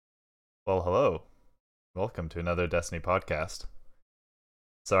Well, hello. Welcome to another Destiny podcast.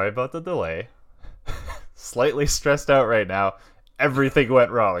 Sorry about the delay. Slightly stressed out right now. Everything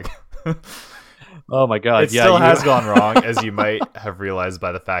went wrong. Oh my god, It yeah, still you has gone wrong, as you might have realized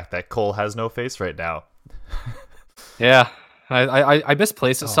by the fact that Cole has no face right now. yeah. I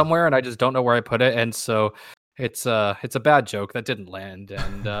misplaced it Oh, somewhere and I just don't know where I put it, and so it's a bad joke that didn't land.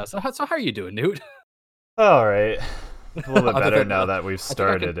 And so how are you doing, Newt? all right. A little bit Other better than now that we've I think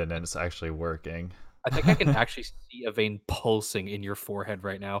I can started and it's actually working. I think I can actually see a vein pulsing in your forehead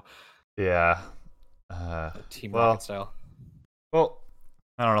right now, Yeah. Uh, Team Rocket well, style. well,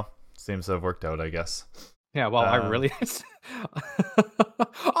 I don't know. Seems to have worked out, I guess. Yeah, well, I Um, really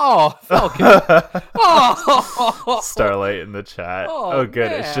Oh, Falcon. Oh, Starlight in the chat. oh Oh,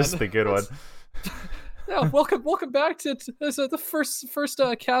 good. It's just man. the good one. That's Yeah, welcome back to the first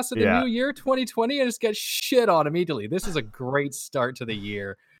cast of the Yeah. new year, 2020, and just get shit on immediately. This is a great start to the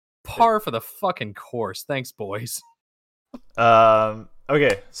year. Par for the fucking course. Thanks, boys.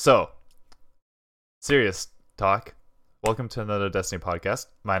 Okay, so serious talk. Welcome to another Destiny podcast.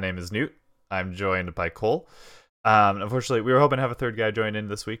 My name is Newt. I'm joined by Cole. Unfortunately, we were hoping to have a third guy join in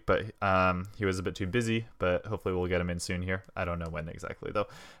this week, but he was a bit too busy. But hopefully, we'll get him in soon here. I don't know when exactly though.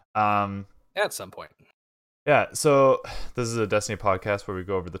 At some point. Yeah, so this is a Destiny podcast where we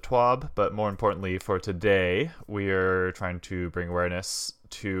go over the TWAB, but more importantly, for today, we are trying to bring awareness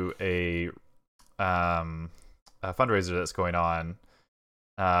to a fundraiser that's going on.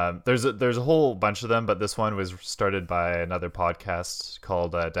 There's a whole bunch of them, but this one was started by another podcast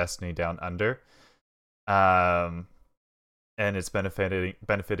called Destiny Down Under, and it's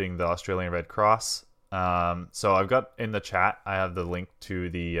benefiting the Australian Red Cross. So I've got in the chat, I have the link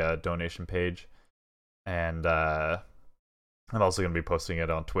to the donation page, and I'm also going to be posting it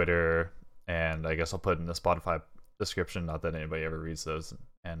on Twitter, and I guess I'll put it in the Spotify description. Not that anybody ever reads those,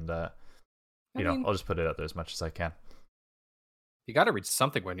 and I'll just put it out there as much as I can. You got to read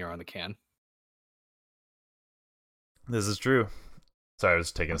something when you're on the can. This is true. Sorry, I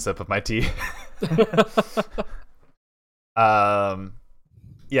was taking a sip of my tea.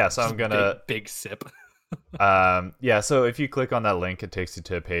 Yeah, so I'm gonna big sip. yeah, so if you click on that link, it takes you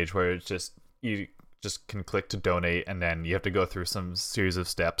to a page where it's just you just can click to donate, and then you have to go through some series of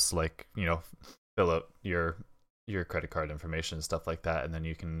steps, like fill out your credit card information and stuff like that, and then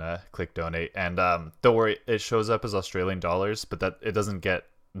you can click donate. And don't worry, it shows up as Australian dollars, but that it doesn't get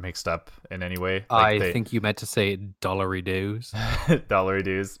mixed up in any way. I think you meant to say dollary dues. Dollary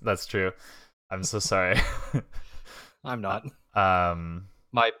dues. That's true. I'm so sorry. I'm not.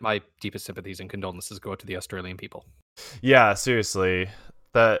 My deepest sympathies and condolences go out to the Australian people. Yeah, seriously.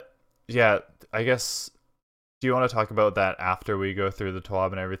 Yeah, I guess. Do you want to talk about that after we go through the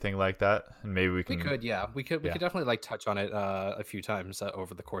TWAB and everything like that? And maybe we can. We could, yeah. We could definitely touch on it a few times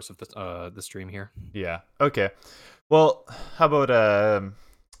over the course of the stream here. Yeah. Okay. Well, how about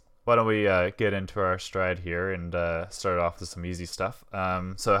why don't we get into our stride here and start off with some easy stuff.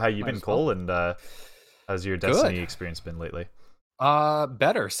 So how you been, Cole, and how's your Destiny experience been lately?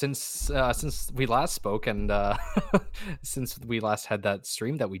 Better since we last spoke, and since we last had that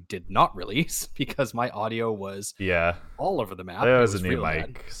stream that we did not release because my audio was all over the map. It was a new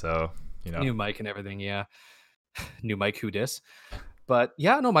mic, bad. So new mic and everything. Yeah, new mic. Who dis? But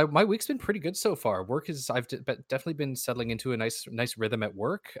yeah, no, my week's been pretty good so far. Work is I've definitely been settling into a nice rhythm at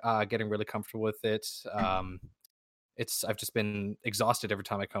work. Getting really comfortable with it. I've just been exhausted every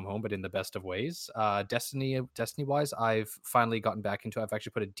time I come home, but in the best of ways. Destiny wise, I've finally gotten back into. I've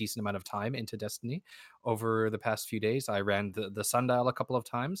actually put a decent amount of time into Destiny over the past few days. I ran the sundial a couple of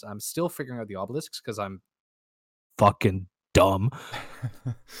times. I'm still figuring out the obelisks because I'm fucking dumb.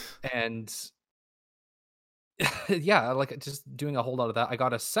 And yeah, just doing a whole lot of that. I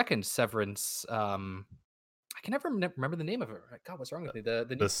got a second Severance. I can never remember the name of it. God, what's wrong with me? The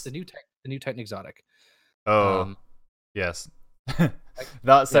new Titan exotic. Oh. Yes.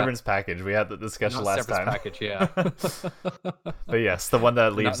 Not Severance package. We had the discussion last time. Package, yeah. But yes, the one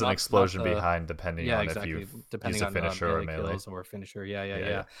that leaves an explosion behind, depending on if you use a finisher or melee. Or finisher.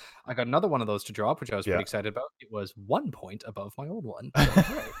 Yeah. I got another one of those to drop, which I was pretty excited about. It was 1 point above my old one.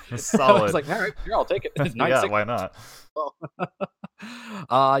 So, solid. I was like, all right, here, I'll take it. It's yeah, why not?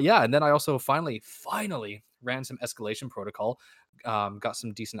 Yeah, and then I also finally ran some escalation protocol. Got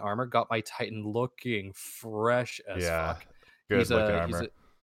some decent armor. Got my Titan looking fresh as fuck. Good looking armor.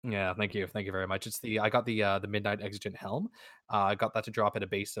 Yeah, thank you very much. I got the Midnight Exigent helm. I got that to drop at a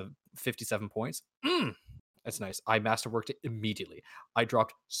base of 57 points. That's nice. I masterworked it immediately. I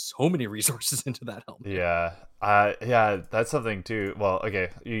dropped so many resources into that helm. Yeah, that's something too. Well, okay.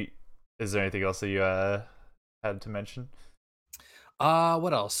 Is there anything else that you had to mention?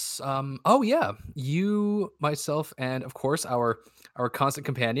 What else? Oh yeah, you, myself, and of course our constant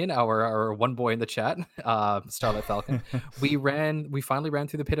companion, our one boy in the chat, Starlight Falcon. We finally ran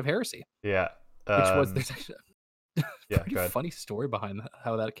through the Pit of Heresy, Yeah. which was there's actually a Yeah, pretty go ahead. funny story behind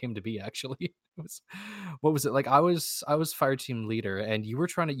how that came to be. Actually, it was what was it like? I was fire team leader, and you were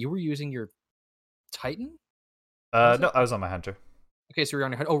using your Titan. Was No, it? I was on my hunter. Okay, so you were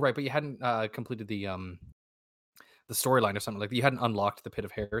on your. Oh right, but you hadn't completed the storyline or something like that. You hadn't unlocked the Pit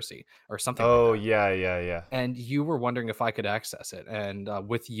of Heresy or something like Oh that. yeah, yeah, yeah. And you were wondering if I could access it, and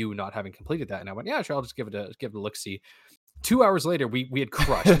with you not having completed that, and I went, yeah, sure, I'll just give it a look see. 2 hours later, we had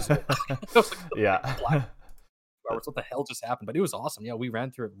crushed. I was like, Yeah. black 2 hours. What the hell just happened? But it was awesome. Yeah, we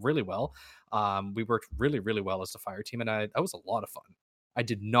ran through it really well. We worked really, really well as a fire team, and that was a lot of fun. I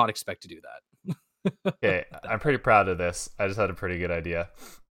did not expect to do that. Okay, I'm pretty proud of this. I just had a pretty good idea.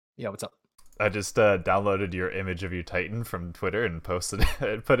 Yeah, what's up? I just downloaded your image of your Titan from Twitter and posted it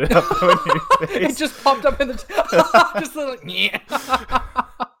and put it up on your face. It just popped up in the just like yeah.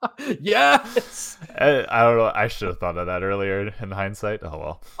 Yes. I don't know. I should have thought of that earlier in hindsight. Oh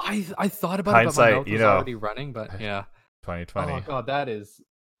well. I thought about it, but my Hindsight, mouth was already running. But yeah. 2020. Oh god, that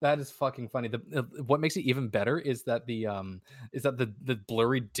is fucking funny. What makes it even better is that the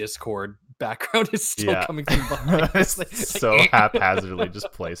blurry Discord background is still Yeah. coming through behind. It's so haphazardly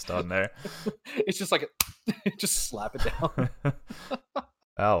just placed on there. It's just like just slap it down.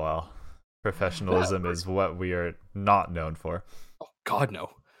 Oh well. Professionalism is what we are not known for. Oh god,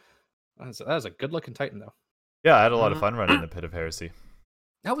 no. That was a good looking Titan though. Yeah, I had a lot of fun running the Pit of Heresy.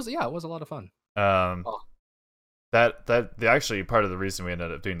 It was a lot of fun. Oh. Actually part of the reason we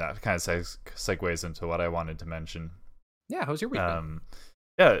ended up doing that kind of segues into what I wanted to mention. Yeah, how's your week been?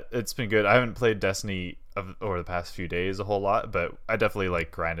 Yeah, it's been good. I haven't played Destiny over the past few days a whole lot, but I definitely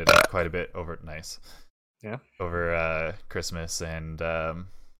like grinded it quite a bit over Christmas and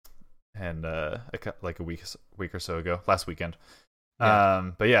like a week or so ago, last weekend.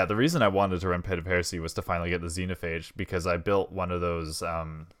 Yeah. But yeah, the reason I wanted to run Pit of Heresy was to finally get the Xenophage, because I built one of those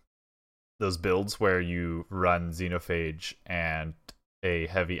builds where you run Xenophage and a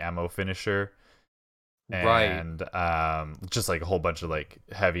heavy ammo finisher, and just like a whole bunch of like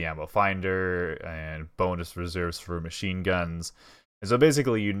heavy ammo finder and bonus reserves for machine guns. And so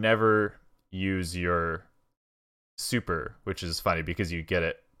basically you never use your super, which is funny because you get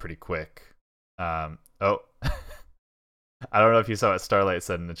it pretty quick. I don't know if you saw what Starlight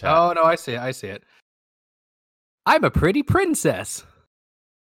said in the chat. Oh no, I see it. I'm a pretty princess.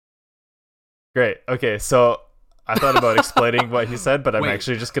 Great. Okay, so I thought about explaining what he said, but I'm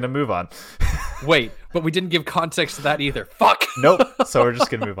actually just gonna move on. Wait, but we didn't give context to that either. Fuck. Nope. So we're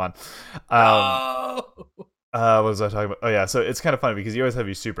just gonna move on. No. What was I talking about? Oh yeah, so it's kind of funny because you always have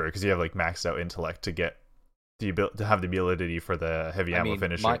your super because you have like maxed out intellect to get to have the ability for the heavy ammo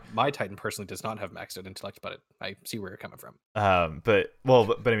finisher. My Titan personally does not have maxed out intellect, but I see where you're coming from. But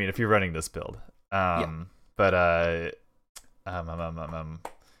I mean, if you're running this build, but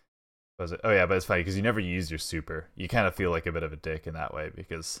was it? Oh yeah, but it's funny because you never use your super. You kind of feel like a bit of a dick in that way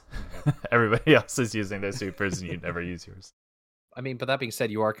because everybody else is using their supers and you never use yours. I mean, but that being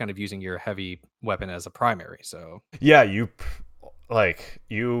said, you are kind of using your heavy weapon as a primary, so yeah, you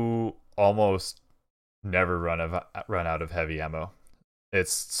almost never run out of heavy ammo.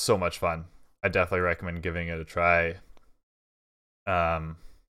 It's so much fun. I definitely recommend giving it a try.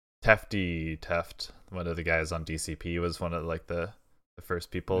 Teft, one of the guys on DCP, was one of like the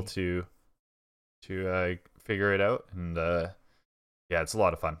first people to figure it out, and yeah, it's a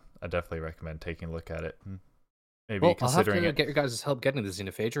lot of fun. I definitely recommend taking a look at it. And maybe considering I'll have to get your guys' help getting the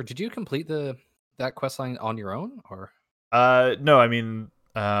Xenophage. Or did you complete that quest line on your own, or? No, I mean,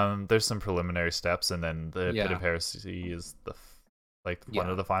 there's some preliminary steps, and then the Pit of Heresy is one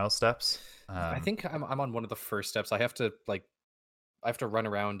of the final steps. I think I'm on one of the first steps. I have to run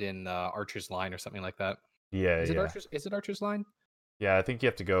around in Archer's Line or something like that. Yeah, is it Archer's Line? Yeah, I think you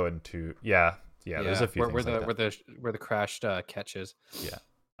have to go into yeah. There's a few things where the crashed catch is. Yeah.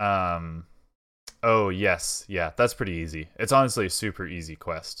 Oh yes, yeah. That's pretty easy. It's honestly a super easy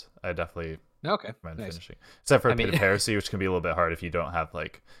quest. I definitely recommend finishing. Except for Pit of Heresy, which can be a little bit hard if you don't have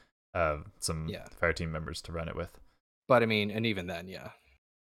like some fire team members to run it with. But I mean, and even then,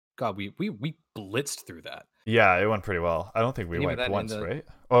 God, we blitzed through that. Yeah, it went pretty well. I don't think we wiped once, right?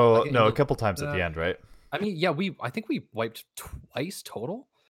 Oh no, a couple times at the end, right? I mean, yeah, I think we wiped twice total.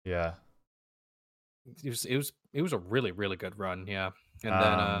 Yeah. It was a really, really good run, yeah. And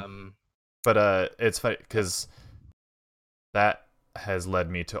then but it's funny because that has led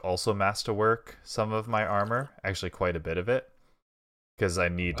me to also masterwork some of my armor, actually quite a bit of it, because I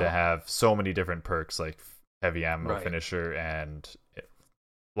need to have so many different perks like heavy ammo finisher and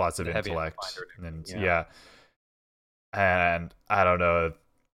lots of The heavy ammo intellect, finder and and everything, yeah. And I don't know,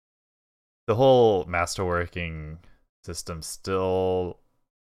 the whole masterworking system still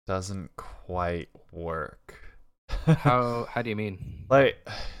doesn't quite work. How do you mean? Like,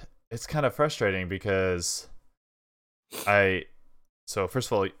 it's kind of frustrating because so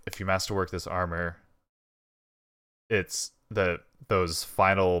first of all, if you masterwork this armor, it's those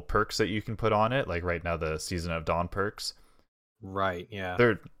final perks that you can put on it, like right now the Season of Dawn perks, Right, yeah.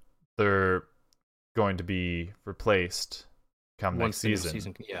 they're going to be replaced come next Once the new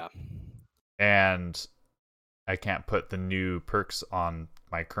season. yeah. And I can't put the new perks on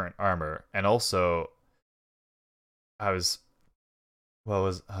my current armor. And also I was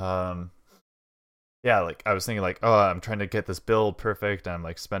like I was thinking like, oh, I'm trying to get this build perfect, and I'm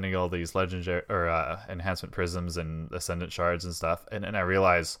like spending all these legendary or enhancement prisms and ascendant shards and stuff, and then I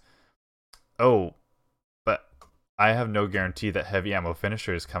realize, oh, but I have no guarantee that heavy ammo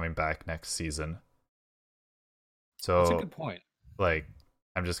finisher is coming back next season. So That's a good point. like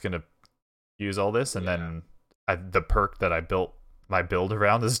I'm just gonna use all this, and then the perk that I built my build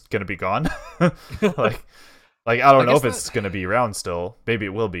around is gonna be gone. like I don't know if it's gonna be around still. Maybe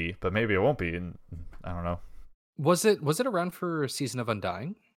it will be, but maybe it won't be, and I don't know. Was it around for Season of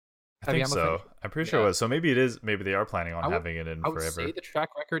Undying? I think so. I'm pretty sure it was. So maybe it is. Maybe they are planning on having it in I would forever. say the track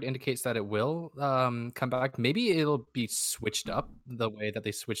record indicates that it will come back. Maybe it'll be switched up the way that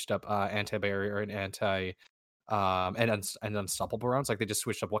they switched up anti-barrier and and unstoppable rounds. Like they just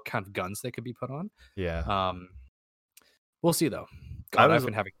switched up what kind of guns they could be put on. Yeah. We'll see though. God, I've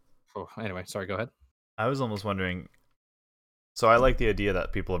been having. Oh, anyway, sorry. Go ahead. I was almost wondering. So I like the idea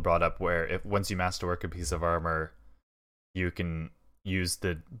that people have brought up where if once you masterwork a piece of armor, you can use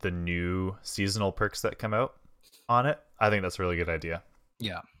the new seasonal perks that come out on it. I think that's a really good idea.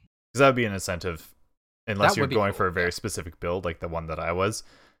 Yeah, because that would be an incentive, unless you're going for a very specific build like the one that I was.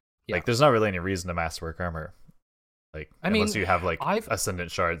 Yeah. Like, there's not really any reason to masterwork armor. Like, unless you have like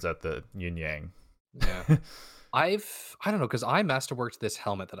ascendant shards at the yin yang. Yeah. I don't know, because I masterworked this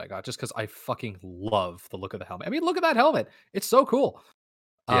helmet that I got just because I fucking love the look of the helmet. I mean, look at that helmet. It's so cool.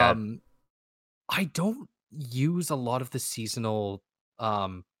 Yeah. I don't use a lot of the seasonal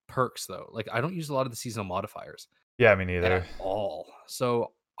perks though. Like I don't use a lot of the seasonal modifiers. Yeah, me neither. At all.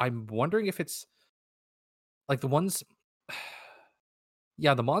 So I'm wondering if it's like the ones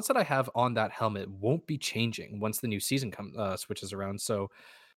yeah, the mods that I have on that helmet won't be changing once the new season switches around. So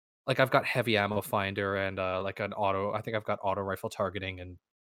like I've got heavy ammo finder and like an auto. I think I've got auto rifle targeting and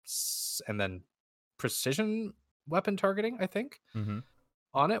then precision weapon targeting. I think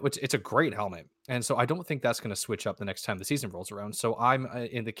on it, which it's a great helmet, and so I don't think that's going to switch up the next time the season rolls around. So I'm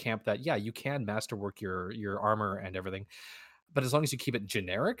in the camp that you can masterwork your armor and everything, but as long as you keep it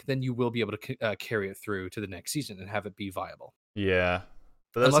generic, then you will be able to carry it through to the next season and have it be viable. Yeah,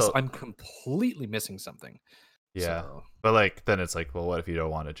 but unless I'm completely missing something. Yeah, so. But like then it's like, well, what if you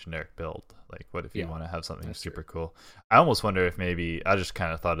don't want a generic build? Like, what if you want to have something super cool? I almost wonder if maybe I just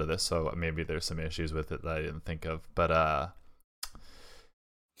kind of thought of this, so maybe there's some issues with it that I didn't think of. But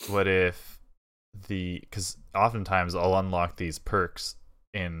what if because oftentimes I'll unlock these perks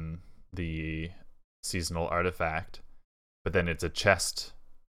in the seasonal artifact, but then it's a chest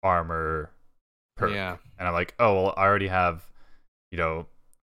armor perk, and I'm like, oh well, I already have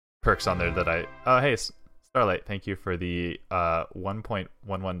perks on there that hey, Starlight, thank you for the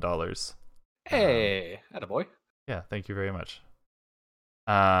 $1.11. Hey, attaboy. Yeah, thank you very much.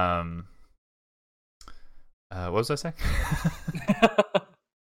 What was I saying?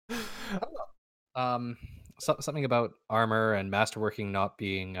 Something about armor and masterworking not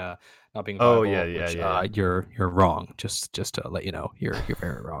being viable. Oh yeah. You're wrong. Just to let you know, you're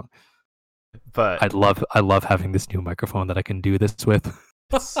very wrong. But I love having this new microphone that I can do this with.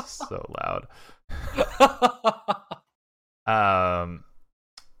 It's so loud.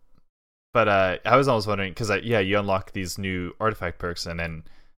 But I was almost wondering because you unlock these new artifact perks, and then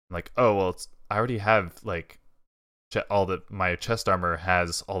I'm like, oh well, I already have like my chest armor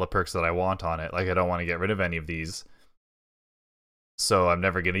has all the perks that I want on it. Like, I don't want to get rid of any of these, so I'm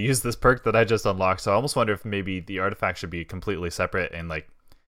never going to use this perk that I just unlocked. So I almost wonder if maybe the artifact should be completely separate, and like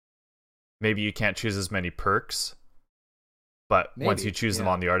maybe you can't choose as many perks, but once you choose them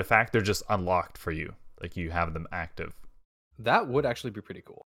on the artifact, they're just unlocked for you. Like, you have them active. That would actually be pretty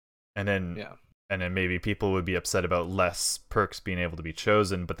cool. And then maybe people would be upset about less perks being able to be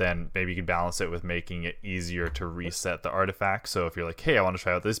chosen, but then maybe you could balance it with making it easier to reset the artifact. So if you're like, hey, I want to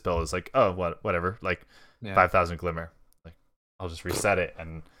try out this build, it's like, oh, whatever, like 5,000 glimmer. Like, I'll just reset it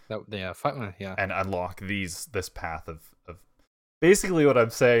and and unlock this path of basically what I'm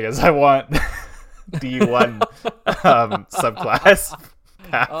saying is I want D1 subclass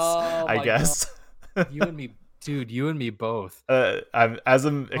pass, Oh I my god. guess. You and me, dude, you and me both. I'm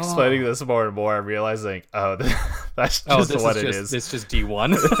explaining Oh. this more and more, I'm realizing, oh, that's Oh, just what it is. this is just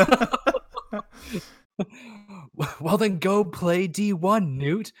D1. Well, then go play D1,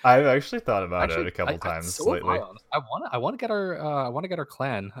 Newt. I've actually thought about it Actually, a couple times so have I. lately. Honest. I want to get our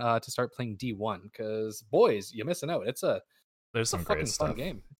clan to start playing D1 because boys, you're missing out. There's It's a some great fucking fun stuff.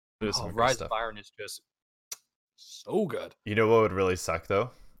 game. There's Oh, some great Rise of stuff. Iron is just so good. You know what would really suck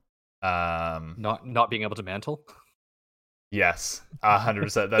though? Not being able to mantle. Yes,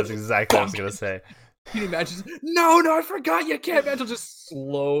 100%. That's exactly what I was gonna say. Can you imagine? No, I forgot you can't mantle. Just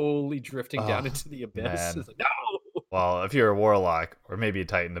slowly drifting down Oh, into the abyss. man. It's like, no. Well, if you're a warlock, or maybe a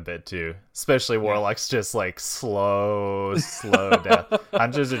titan a bit too, especially Yeah. warlocks, just like slow down.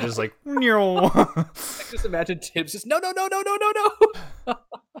 Hunters are just like, I just imagine Tibbs just no.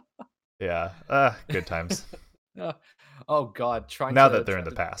 yeah, good times. Oh God, Now that they're in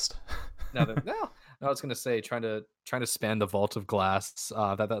the past. Now that I was gonna say trying to span the vault of glass,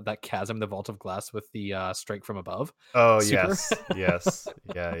 that chasm, the vault of glass with the strike from above. Oh Super. yes,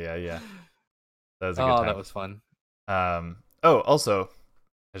 yeah. That was a good Oh, time. that was fun. Also,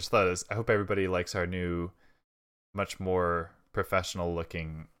 I just thought I hope everybody likes our new, much more professional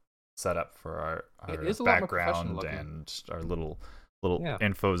looking setup for our It is a lot more professional background looking. and our little Yeah.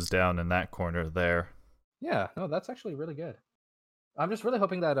 infos down in that corner there. Yeah, no, that's actually really good. I'm just really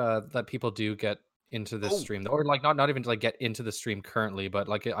hoping that that people do get into this Oh. stream, or like not even like get into the stream currently, but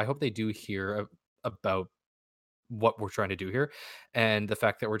like I hope they do hear about what we're trying to do here, and the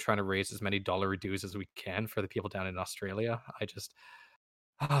fact that we're trying to raise as many dollar dues as we can for the people down in Australia. I just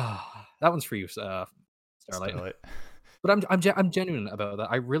that one's for you, Starlight. But I'm genuine about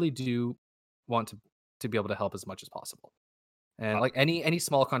that. I really do want to be able to help as much as possible, and like any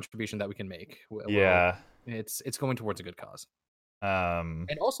small contribution that we can make, Yeah. it's going towards a good cause. Um.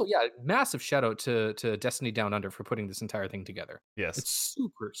 And also, yeah, massive shout out to Destiny Down Under for putting this entire thing together. Yes. It's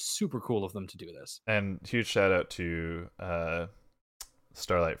super cool of them to do this. And huge shout out to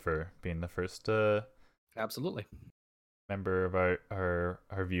Starlight for being the first Absolutely. member of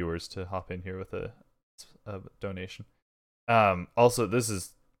our viewers to hop in here with a donation. Also, this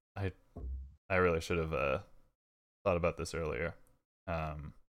is I really should have thought about this earlier.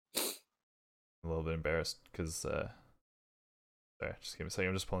 I'm a little bit embarrassed because sorry, just give me a second.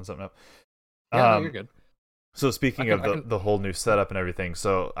 I'm just pulling something up. Yeah, no, you're good. So speaking of the whole new setup and everything,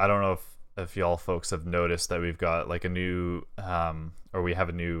 so I don't know if y'all folks have noticed that we've got like a new or we have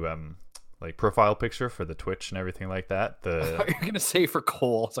a new like profile picture for the Twitch and everything like that. You're gonna say for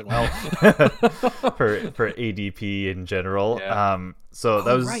Cole. It's like, well, for ADP in general. Yeah. So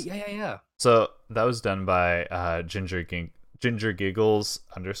that was right. Yeah. So that was done by Ginger Giggles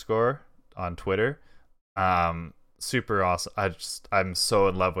 _ on Twitter. Super awesome. I'm so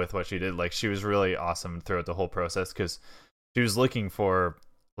in love with what she did. Like, she was really awesome throughout the whole process because she was looking for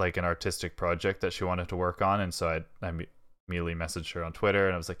like an artistic project that she wanted to work on, and so I immediately messaged her on Twitter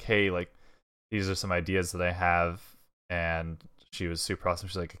and I was like, hey, like, these are some ideas that I have, and she was super awesome.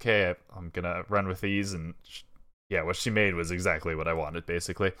 She's like, okay, I'm gonna run with these, and yeah, what she made was exactly what I wanted,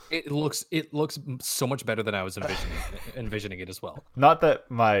 basically. It looks so much better than I was envisioning it as well. Not that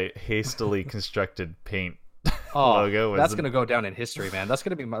my hastily constructed paint logo was that's gonna go down in history, man. That's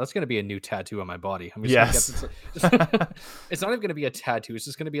gonna be a new tattoo on my body. I'm just yes. It's not even gonna be a tattoo. It's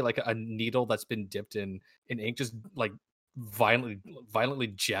just gonna be like a needle that's been dipped in ink, just like violently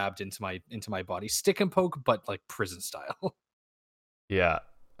jabbed into my body, stick and poke, but like prison style. Yeah,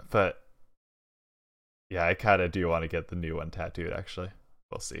 but yeah, I kind of do want to get the new one tattooed. Actually,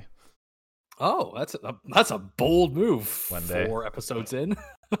 we'll see. Oh, that's a bold move. One day, 4 episodes in.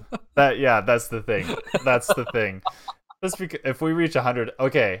 That's the thing. That's the thing. If we reach 100,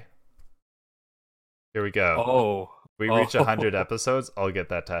 okay. Here we go. Oh, we reach 100 episodes, I'll get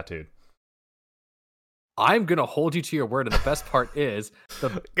that tattooed. I'm gonna hold you to your word, and the best part is the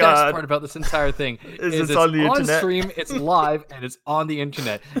best part about this entire thing is it's on the internet. Stream, it's live, and it's on the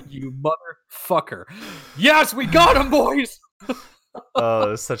internet. You motherfucker! Yes, we got him, boys.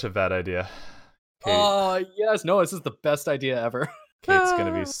 Oh, it's such a bad idea. Yes, no, this is the best idea ever. Kate's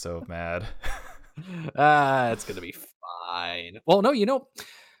gonna be so mad. It's gonna be fine. Well, no,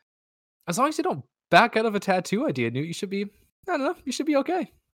 as long as you don't back out of a tattoo idea, Newt, you should be. I don't know. You should be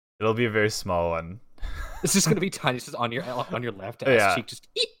okay. It'll be a very small one. It's just gonna be tiny, it's just on your left ass cheek. Just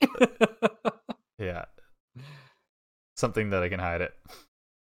yeah, something that I can hide it,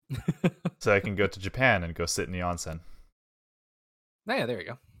 so I can go to Japan and go sit in the onsen. Yeah, there you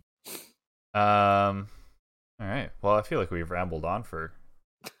go. All right. Well, I feel like we've rambled on for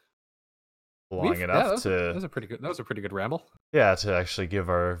long enough that was a pretty good ramble. Yeah, to actually give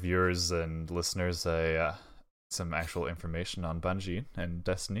our viewers and listeners a some actual information on Bungie and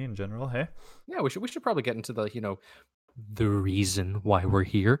Destiny in general. Hey, Yeah, we should probably get into the the reason why we're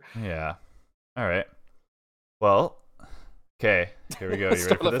here. yeah, all right. Well, okay, here we go. You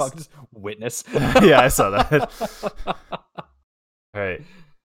ready for this? Witness. Yeah, I saw that. All right.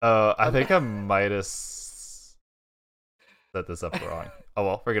 I think I might have set this up wrong. Oh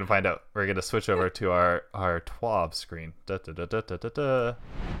well, we're gonna find out. We're gonna switch over to our TWAB screen. Da, da, da, da, da, da, da.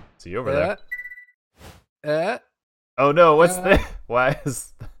 See you over there. Oh no, what's that? Why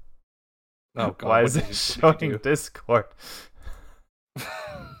is Oh god, why is it showing Discord?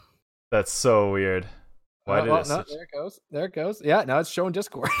 That's so weird. Why did it no, there it goes. There it goes. Yeah, now it's showing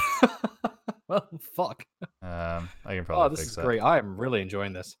Discord. Well, fuck. I can probably this fix is that. great. I am really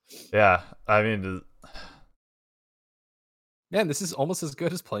enjoying this. Yeah, I mean, Man, this is almost as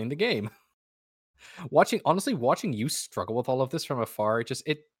good as playing the game. Watching you struggle with all of this from afar,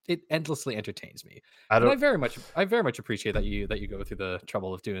 it endlessly entertains me. I very much appreciate that you go through the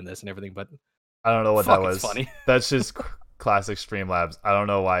trouble of doing this and everything, but I don't know what that was. It's funny. That's just classic Streamlabs. I don't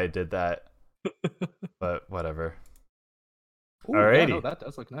know why I did that, but whatever. Ooh, Alrighty. Yeah, no, that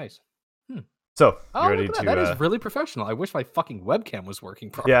does look nice. So, you ready to... That is really professional. I wish my fucking webcam was working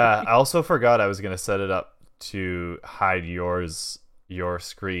properly. Yeah, I also forgot I was going to set it up to hide your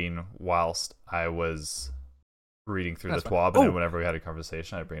screen whilst I was reading through the TWAB, and then whenever we had a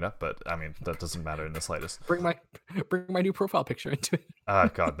conversation, I'd bring it up, but I mean, that doesn't matter in the slightest. Bring my new profile picture into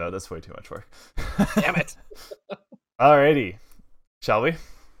it. God, no, that's way too much work. Damn it. Alrighty. Shall we?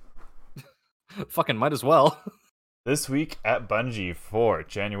 Fucking might as well. This week at Bungie for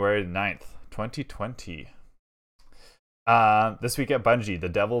January 9th, 2020. This week at Bungie, the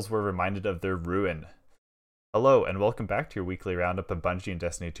Devils were reminded of their ruin. Hello, and welcome back to your weekly roundup of Bungie and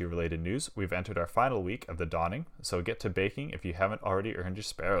Destiny 2 related news. We've entered our final week of the Dawning, so get to baking if you haven't already earned your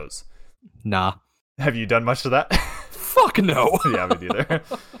sparrows. Nah. Have you done much of that? Fuck no. Yeah, me neither.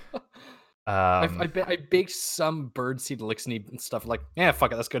 I baked some birdseed elixir and stuff. Like, yeah,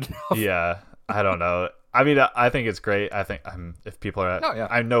 fuck it, that's good enough. Yeah, I don't know. I mean, I think it's great. I think if people are,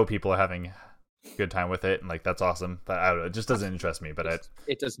 I know people are having a good time with it, and like that's awesome. But I don't know, it just doesn't interest me. But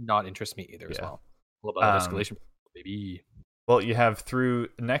it does not interest me either as well. All about escalation, baby. Well, you have through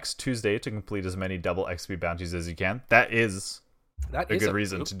next Tuesday to complete as many double XP bounties as you can. That is a good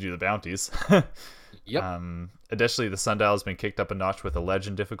reason to do the bounties. Yep. Additionally, the Sundial has been kicked up a notch with a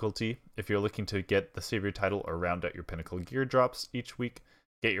legend difficulty. If you're looking to get the Savior title or round out your pinnacle gear drops each week,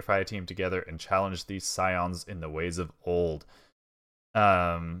 get your fire team together and challenge these scions in the ways of old.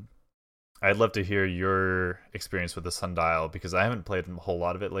 I'd love to hear your experience with the Sundial because I haven't played a whole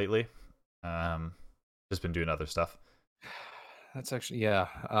lot of it lately. Just been doing other stuff. That's actually, yeah.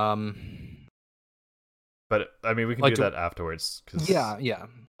 But I mean, we can do that afterwards. Cause yeah.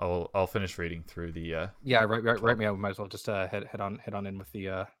 I'll finish reading through the. Yeah, right. Me, I might as well just head on in with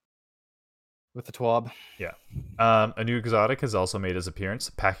the TWAB. Yeah. A new exotic has also made his appearance,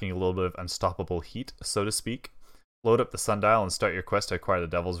 packing a little bit of unstoppable heat, so to speak. Load up the Sundial and start your quest to acquire the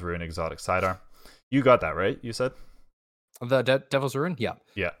Devil's Ruin exotic sidearm. You got that, right? You said. The Devil's Ruin? Yeah.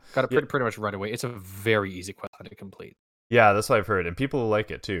 Got it pretty much right away. It's a very easy quest to complete. Yeah, that's what I've heard. And people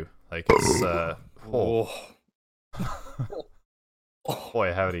like it too. Like, it's...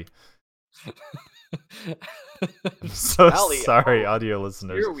 Boy, howdy. I'm so sorry, audio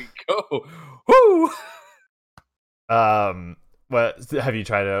listeners. Here we go. Woo! What, have you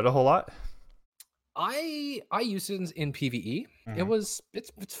tried it out a whole lot? I used it in PvE. Mm-hmm.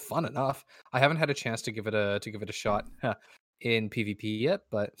 It's fun enough. I haven't had a chance to give it a shot in PvP yet,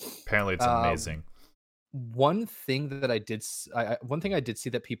 but apparently it's amazing. One thing that I did see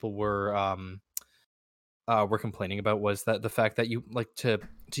that people were complaining about was that the fact that you like to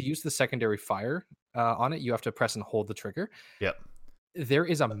use the secondary fire on it, you have to press and hold the trigger. Yep. There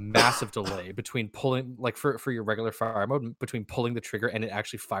is a massive delay between pulling, like for your regular fire mode, between pulling the trigger and it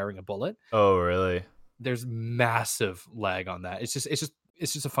actually firing a bullet. Oh, really? There's massive lag on that. It's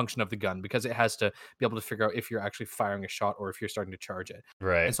just a function of the gun because it has to be able to figure out if you're actually firing a shot or if you're starting to charge it.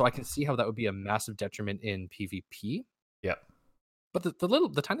 Right. And so I can see how that would be a massive detriment in PvP. Yep. But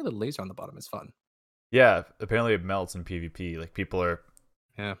the tiny little laser on the bottom is fun. Yeah, apparently it melts in PvP. Like people are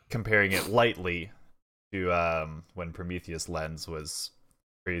comparing it lightly to when Prometheus Lens was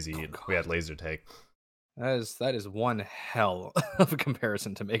crazy and we had laser tag. That is one hell of a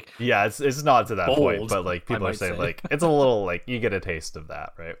comparison to make. Yeah, it's not to that point, but like people are saying like it's a little like you get a taste of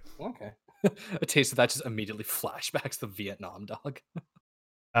that, right? Okay. A taste of that just immediately flashbacks to Vietnam, dog.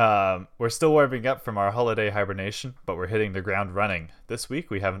 We're still warming up from our holiday hibernation, but we're hitting the ground running. This week,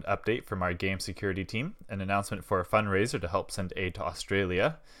 we have an update from our game security team, an announcement for a fundraiser to help send aid to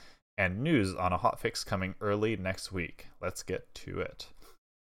Australia, and news on a hotfix coming early next week. Let's get to it.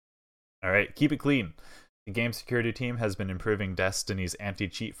 All right, keep it clean. The game security team has been improving Destiny's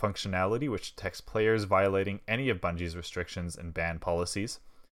anti-cheat functionality, which detects players violating any of Bungie's restrictions and ban policies.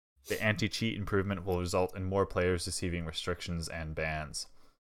 The anti-cheat improvement will result in more players receiving restrictions and bans.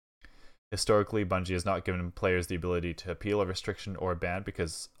 Historically, Bungie has not given players the ability to appeal a restriction or ban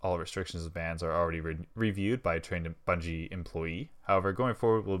because all restrictions and bans are already reviewed by a trained Bungie employee. However, going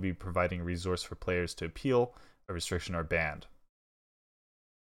forward, we'll be providing a resource for players to appeal a restriction or ban.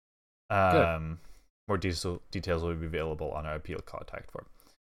 More details will be available on our appeal contact form.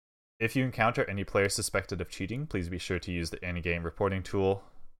 If you encounter any player suspected of cheating, please be sure to use the Anigame reporting tool.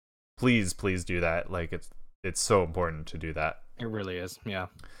 Please do that. Like it's so important to do that. It really is, yeah.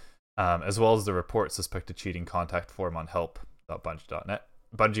 As well as the report suspected cheating contact form on help.bungie.net.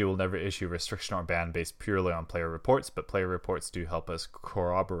 Bungie will never issue a restriction or ban based purely on player reports, but player reports do help us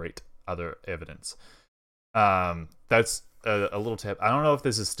corroborate other evidence. That's a little tip. I don't know if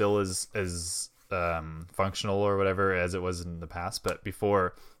this is still as functional or whatever as it was in the past, but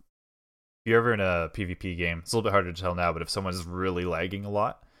before, if you're ever in a PvP game, it's a little bit harder to tell now, but if someone's really lagging a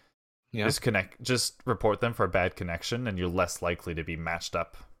lot, just report them for a bad connection, and you're less likely to be matched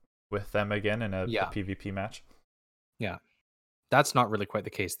up with them again in a PvP match. Yeah. That's not really quite the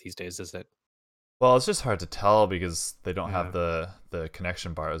case these days, is it? Well, it's just hard to tell because they don't have the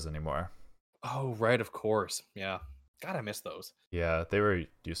connection bars anymore. Oh, right, of course. Yeah. God, I miss those. Yeah, they were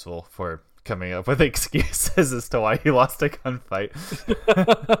useful for coming up with excuses as to why you lost a gunfight.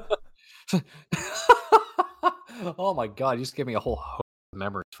 Oh my god, you just gave me a whole host of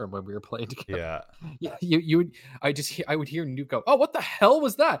memories from when we were playing together. Yeah. I would hear Nuke go, "Oh, what the hell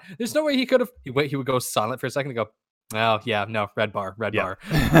was that? There's no way he could have." He would go silent for a second and go, "Oh yeah, no, red bar."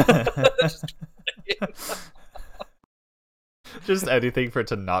 Just anything for it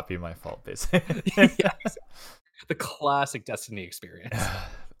to not be my fault, basically. Yeah, the classic Destiny experience.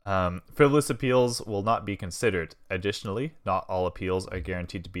 Frivolous appeals will not be considered. Additionally, not all appeals are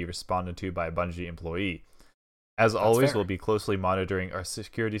guaranteed to be responded to by a Bungie employee. As always, we'll be closely monitoring our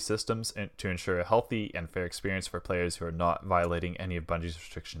security systems to ensure a healthy and fair experience for players who are not violating any of Bungie's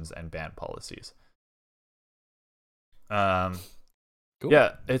restrictions and ban policies. Cool.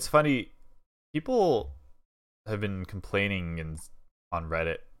 Yeah, it's funny. People have been complaining on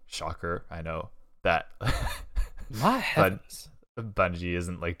Reddit. Shocker, I know that. My heavens. Bungie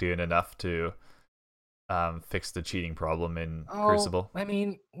isn't like doing enough to fix the cheating problem in Crucible. I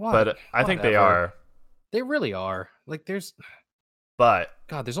mean, what? But I think they are. They really are. Like, there's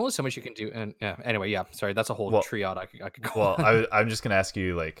only so much you can do. And yeah, anyway, yeah, sorry, that's a whole triad I could go on. I'm just gonna ask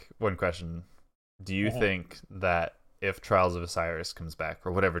you like one question. Do you think that if Trials of Osiris comes back,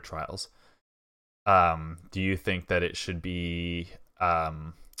 or whatever Trials, do you think that it should be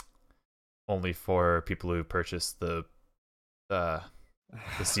only for people who purchase the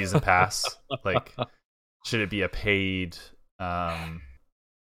season pass? Like, should it be a paid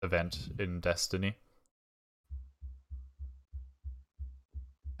event in Destiny?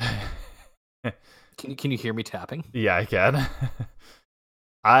 Can you hear me tapping? Yeah, I can.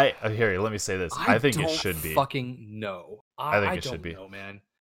 Let me say this. I think it should be. Fucking no. I think it should be. No, man.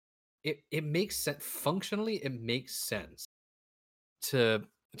 It makes sense functionally. It makes sense to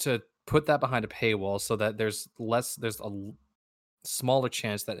put that behind a paywall so that there's a smaller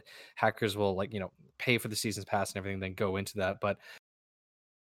chance that hackers will pay for the season's pass and everything, then go into that. But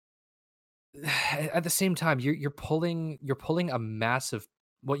at the same time, you're pulling a massive,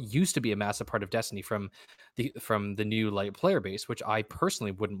 what used to be a massive part of Destiny from the new light player base, which I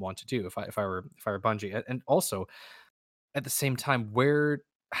personally wouldn't want to do if I were Bungie. And also at the same time,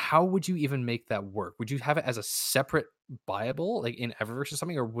 how would you even make that work? Would you have it as a separate buyable, like in Eververse or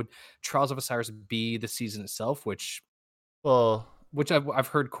something, or would Trials of Osiris be the season itself? Which I've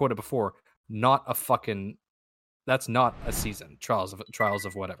heard quoted before. That's not a season. Trials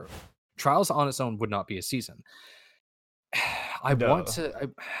of whatever. Trials on its own would not be a season. I don't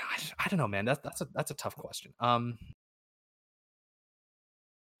know, man. That's a tough question.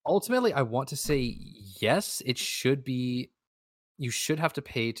 Ultimately, I want to say yes. It should be. You should have to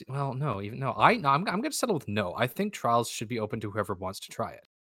pay. I'm going to settle with no. I think Trials should be open to whoever wants to try it.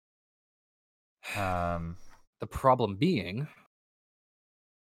 The problem being,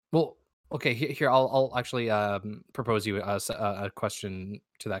 well, okay. Here, I'll actually propose you a question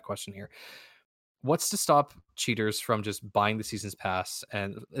to that question here. What's to stop cheaters from just buying the season's pass?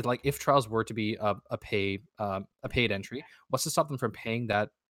 And like, if Trials were to be a paid entry, what's to stop them from paying that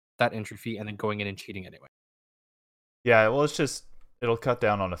that entry fee and then going in and cheating anyway. Yeah, well, it'll cut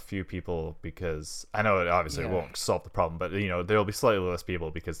down on a few people because I know it obviously won't solve the problem, but there'll be slightly less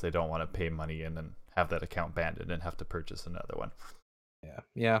people because they don't want to pay money in and have that account banned and then have to purchase another one.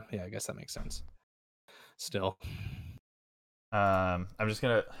 Yeah. I guess that makes sense. Still, I'm just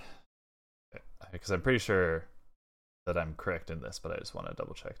gonna, because I'm pretty sure that I'm correct in this, but I just want to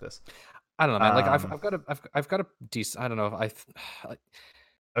double check this. I don't know, man. Like I've got a decent. I don't know.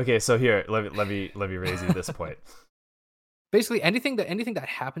 Okay, so here, let me raise you this point. Basically, anything that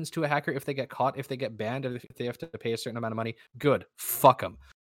happens to a hacker, if they get caught, if they get banned, if they have to pay a certain amount of money, good. Fuck them.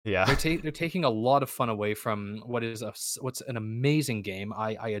 Yeah, they're taking a lot of fun away from what's an amazing game.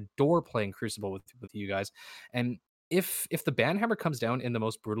 I adore playing Crucible with you guys, and if the ban hammer comes down in the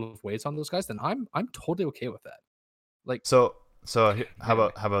most brutal of ways on those guys, then I'm totally okay with that. Like, so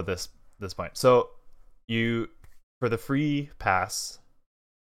how about this point? So you, for the free pass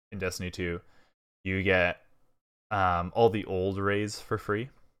in Destiny 2, you get all the old raids for free.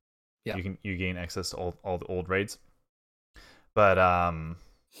 Yeah, you gain access to all the old raids, but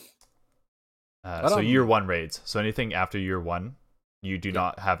so year 1 raids. So anything after year 1, you do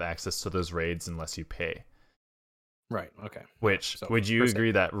not have access to those raids unless you pay. Right. Okay. Which would you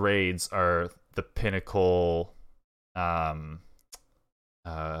agree that raids are the pinnacle? The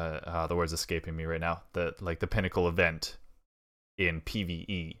word's escaping me right now. The pinnacle event in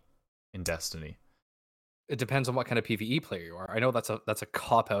PvE in Destiny. It depends on what kind of PvE player you are. I know that's a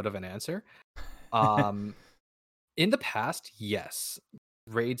cop out of an answer. In the past, yes,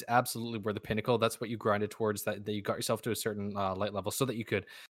 raids absolutely were the pinnacle. That's what you grinded towards. That you got yourself to a certain light level so that you could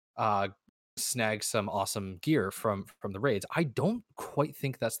snag some awesome gear from the raids. I don't quite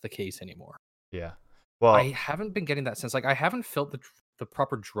think that's the case anymore. Yeah. Well, I haven't been getting that sense. Like, I haven't felt the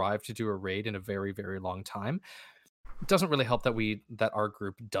proper drive to do a raid in a very, very long time. It doesn't really help that our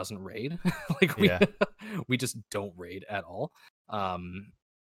group doesn't raid. Like, we just don't raid at all.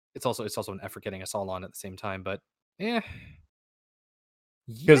 It's also an effort getting us all on at the same time, but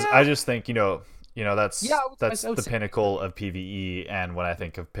because I just think that's the say pinnacle of PvE, and when I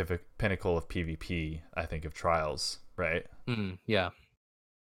think of pinnacle of PvP, I think of Trials, right? Yeah.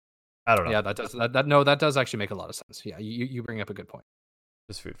 I don't know. Yeah, that does actually make a lot of sense. Yeah, you bring up a good point.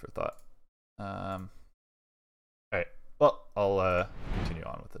 Just food for thought. All right. Well, I'll continue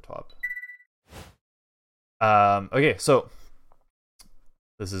on with the top. Okay, so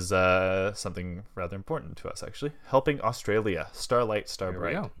this is something rather important to us, actually. Helping Australia, Starlight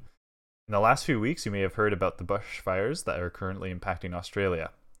Starbright. In the last few weeks, you may have heard about the bushfires that are currently impacting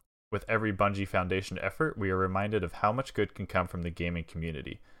Australia. With every Bungie Foundation effort, we are reminded of how much good can come from the gaming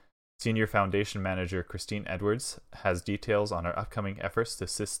community. Senior Foundation Manager Christine Edwards has details on our upcoming efforts to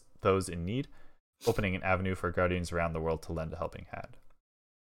assist those in need, opening an avenue for Guardians around the world to lend a helping hand.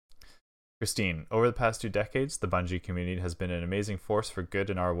 Christine, over the past 2 decades, the Bungie community has been an amazing force for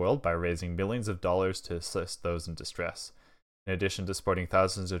good in our world by raising millions of dollars to assist those in distress. In addition to supporting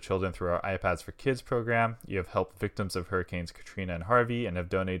thousands of children through our iPads for Kids program, you have helped victims of Hurricanes Katrina and Harvey and have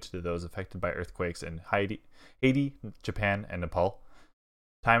donated to those affected by earthquakes in Haiti, Japan, and Nepal.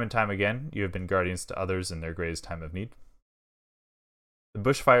 Time and time again, you have been guardians to others in their greatest time of need. The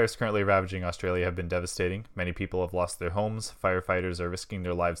bushfires currently ravaging Australia have been devastating. Many people have lost their homes, firefighters are risking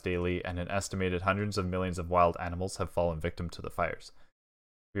their lives daily, and an estimated hundreds of millions of wild animals have fallen victim to the fires.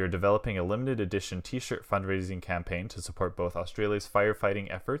 We are developing a limited edition t-shirt fundraising campaign to support both Australia's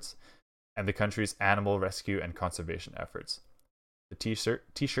firefighting efforts and the country's animal rescue and conservation efforts. The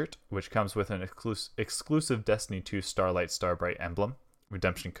t-shirt, which comes with an exclusive Destiny 2 Starlight Starbright emblem,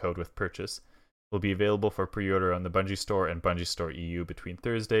 redemption code with purchase, will be available for pre-order on the Bungie Store and Bungie Store EU between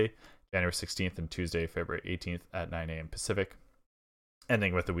Thursday, January 16th and Tuesday, February 18th at 9 a.m. Pacific,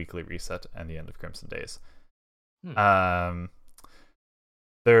 ending with the weekly reset and the end of Crimson Days.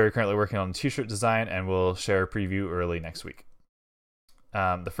 They're currently working on the t-shirt design and will share a preview early next week.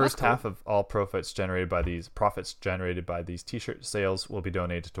 The first half of all profits generated by these t-shirt sales will be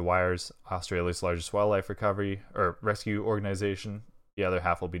donated to WIRES, Australia's largest wildlife recovery or rescue organization. The other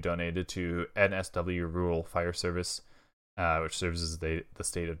half will be donated to NSW Rural Fire Service, which services the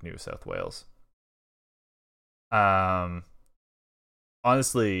state of New South Wales.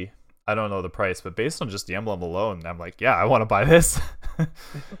 Honestly, I don't know the price, but based on just the emblem alone, I'm like, yeah, I want to buy this.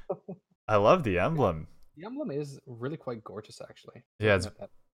 I love the emblem. The emblem is really quite gorgeous, actually. Yeah, it's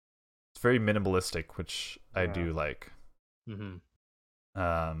very minimalistic, which I do like. Mm-hmm.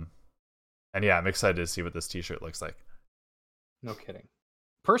 And yeah, I'm excited to see what this t-shirt looks like. No kidding.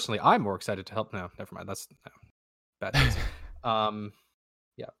 Personally, I'm more excited to help. No, never mind. That's bad news.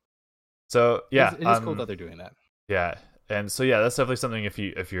 Yeah. So yeah, it is cool that they're doing that. Yeah, And so yeah, that's definitely something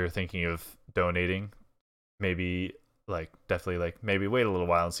if you're thinking of donating, maybe definitely maybe wait a little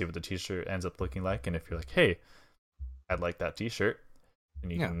while and see what the t-shirt ends up looking like. And if you're like, hey, I'd like that t-shirt, and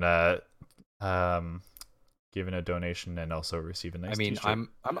you can give in a donation and also receive a nice t-shirt. I'm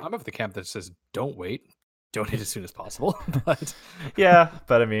of the camp that says don't wait, donate as soon as possible. But yeah,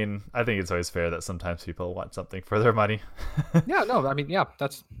 but I mean, I think it's always fair that sometimes people want something for their money. yeah, no, I mean, yeah,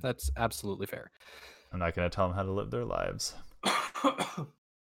 that's absolutely fair. I'm not going to tell them how to live their lives.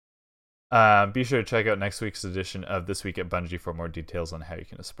 Be sure to check out next week's edition of This Week at Bungie for more details on how you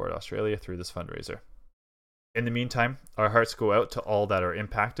can support Australia through this fundraiser. In the meantime, our hearts go out to all that are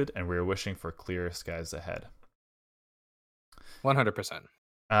impacted, and we're wishing for clearer skies ahead.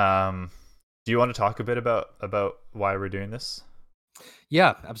 100%. Do you want to talk a bit about why we're doing this?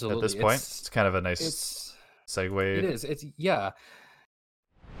 Yeah, absolutely. At this point, it's kind of a nice segue. It is. It's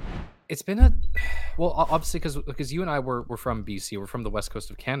It's been obviously because you and I were from BC, we're from the west coast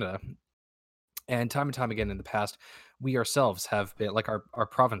of Canada, and time again in the past, we ourselves have been our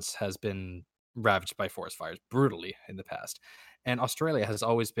province has been ravaged by forest fires brutally in the past, and Australia has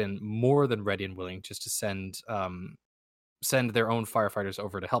always been more than ready and willing just to send their own firefighters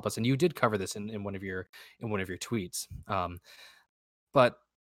over to help us. And you did cover this in one of your tweets, but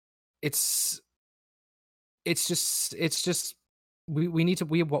it's just we want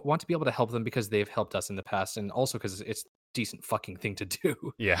to be able to help them because they've helped us in the past, and also because it's a decent fucking thing to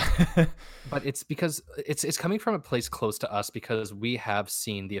do. Yeah. But it's because it's coming from a place close to us, because we have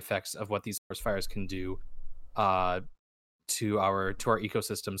seen the effects of what these forest fires can do to our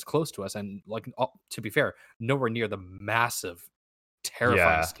ecosystems close to us, and to be fair, nowhere near the massive,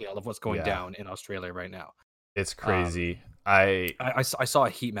 terrifying scale of what's going down in Australia right now. It's crazy. I saw a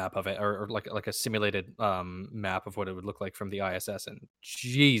heat map of it, or like a simulated map of what it would look like from the ISS, and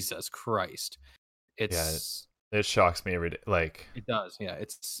Jesus Christ, it shocks me every day. It does, yeah.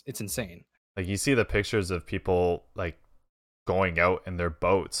 It's insane. You see the pictures of people going out in their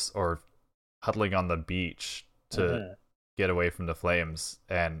boats or huddling on the beach to get away from the flames,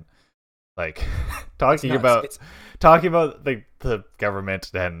 and talking about the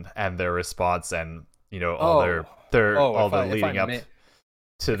government and their response, and all the leading up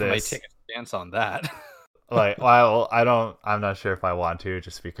to this. I might take a stance on that. I'm not sure if I want to,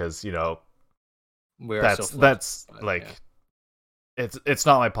 just because it's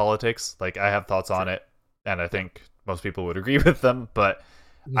not my politics. I have thoughts on it, and I think most people would agree with them, but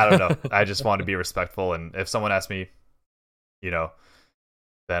I don't know. I just want to be respectful, and if someone asks me,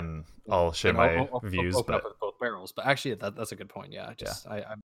 then I'll share my views. Open up with both barrels. But actually, that's a good point. Yeah,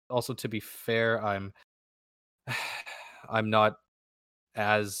 I'm also, to be fair, I'm not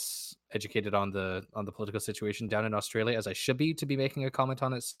as educated on the political situation down in Australia as I should be to be making a comment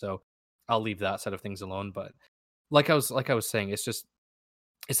on it. So I'll leave that side of things alone. But like I was saying, it's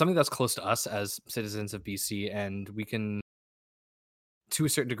something that's close to us as citizens of BC, and we can, to a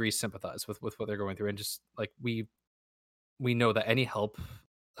certain degree, sympathize with what they're going through, and just we know that any help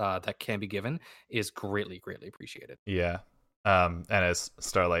that can be given is greatly appreciated. Yeah. And as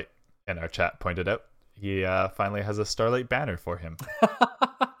Starlight in our chat pointed out, he finally has a Starlight banner for him.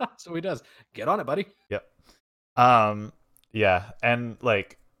 So he does. Get on it, buddy. Yep. Yeah, and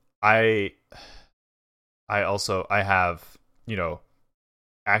I have,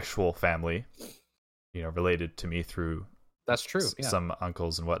 actual family, related to me through that's true. Some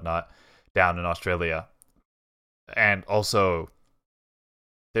uncles and whatnot down in Australia. And also,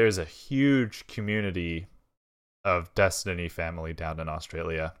 there's a huge community of Destiny family down in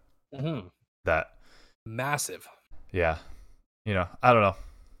Australia. Mm-hmm. That massive. Yeah. I don't know.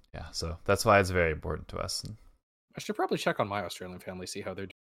 Yeah, so that's why it's very important to us. I should probably check on my Australian family, see how they're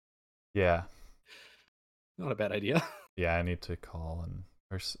doing. Yeah. Not a bad idea. Yeah, I need to call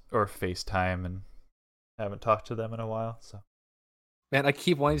or FaceTime, and I haven't talked to them in a while. So, man, I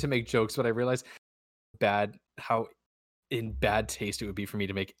keep wanting to make jokes, but I realize how in bad taste it would be for me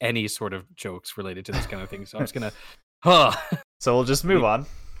to make any sort of jokes related to this kind of thing. So I'm just gonna So we'll just move on.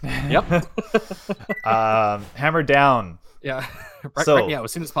 Yep. Hammer down. Yeah. Right now,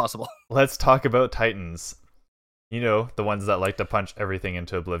 as soon as possible. Let's talk about Titans. The ones that like to punch everything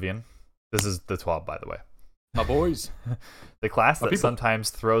into oblivion. This is the TWAB, by the way. My boys. The class that sometimes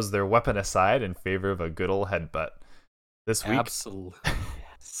throws their weapon aside in favor of a good old headbutt. This week, absolutely.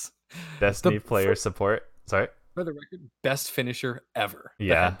 Yes. Destiny player support. Sorry? For the record, best finisher ever.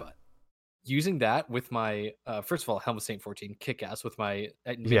 Yeah. Headbutt. Using that with my, first of all, Helm of Saint 14, kick-ass with my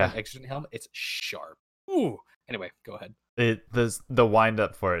Exigent helm, it's sharp. Ooh. Anyway, go ahead. The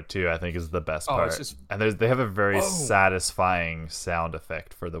wind-up for it, too, I think, is the best part. And they have a very satisfying sound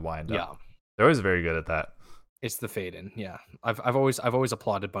effect for the wind-up. Yeah. They're always very good at that. It's the fade in. Yeah, I've always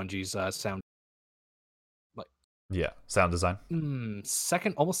applauded Bungie's sound. Like Yeah, sound design.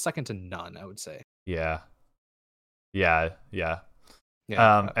 almost second to none, I would say. Yeah. Anyways,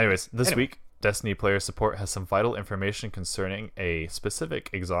 this week, Destiny player support has some vital information concerning a specific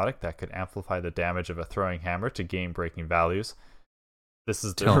exotic that could amplify the damage of a throwing hammer to game-breaking values.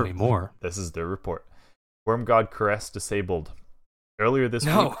 Tell me more. This is their report. Worm God Caress disabled. Earlier this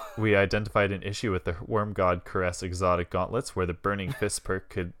week, we identified an issue with the Worm God Caress exotic gauntlets where the Burning Fist perk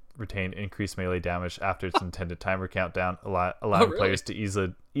could retain increased melee damage after its intended timer countdown, allowing players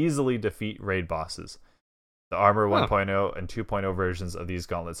to easily defeat raid bosses. The Armor 1.0 and 2.0 versions of these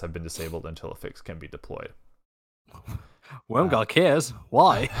gauntlets have been disabled until a fix can be deployed. Worm God cares.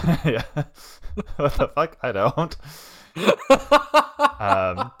 Why? Yeah. What the fuck? I don't.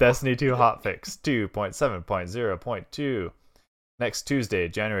 Destiny 2 hotfix 2.7.0.2. Next Tuesday,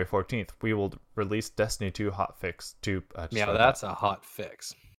 January 14th, we will release Destiny 2 hotfix 2. That's a hot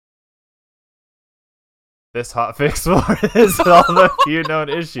fix. This hotfix will resolve a few known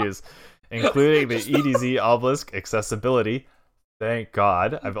issues, including the EDZ obelisk accessibility. Thank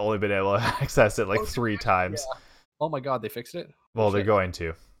God. I've only been able to access it like 3 times. Yeah. Oh my God, they fixed it? Well, they're going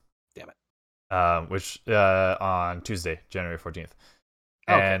to. Damn it. Which on Tuesday, January 14th.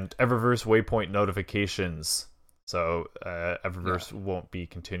 And Eververse waypoint notifications. So Eververse won't be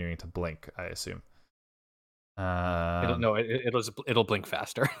continuing to blink, I assume. It'll blink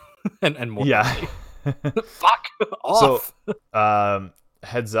faster and more. Yeah. Fuck off. So,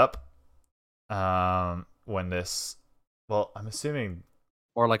 heads up. When this, well, I'm assuming,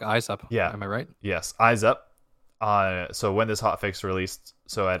 or like eyes up. Yeah. Am I right? Yes, eyes up. So when this hotfix released,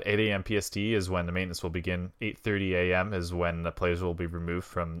 so at 8 a.m. PST is when the maintenance will begin. 8:30 a.m. is when the players will be removed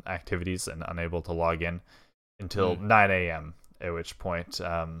from activities and unable to log in until 9 a.m. At which point,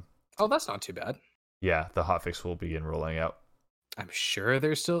 that's not too bad. Yeah, the hotfix will begin rolling out. I'm sure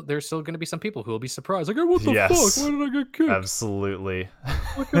there's still going to be some people who will be surprised. Like, what the fuck? Why did I get kicked? Absolutely.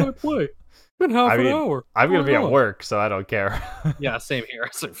 Why can't I play? It's been half an hour. I'm going to be at work, so I don't care. Yeah, same here.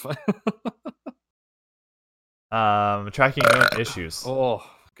 Tracking known issues. Oh,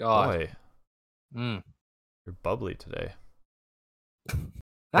 God. Boy. You're bubbly today.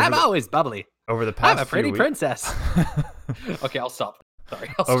 I'm always bubbly. Over the past I'm a pretty princess. Okay, I'll stop. Sorry.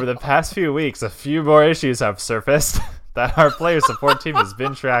 Over the past few weeks, a few more issues have surfaced that our player support team has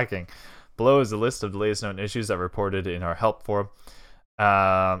been tracking. Below is a list of the latest known issues that reported in our help forum.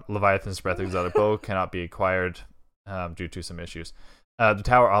 Leviathan's Breath Exotic Bow cannot be acquired due to some issues. The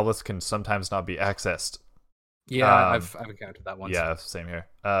tower obelisk can sometimes not be accessed. Yeah, I've encountered that once. Yeah, same here.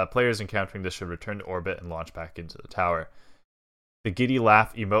 Players encountering this should return to orbit and launch back into the tower. The Giddy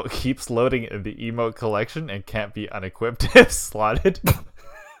Laugh emote keeps loading in the emote collection and can't be unequipped if slotted.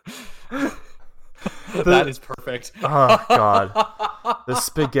 That is perfect. Oh, God. The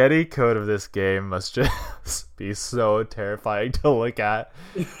spaghetti code of this game must just be so terrifying to look at.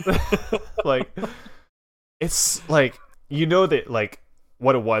 Like, it's like, you know that, like,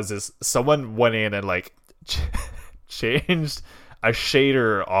 what it was is someone went in and, like, changed a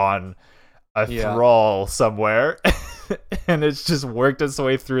shader on a thrall somewhere, and it's just worked its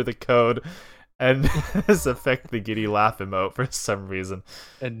way through the code and has affected the Giddy Laugh emote for some reason.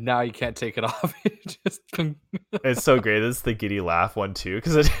 And now you can't take it off. It's so great. It's the Giddy Laugh one too,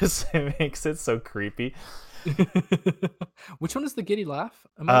 because it makes it so creepy. Which one is the Giddy Laugh?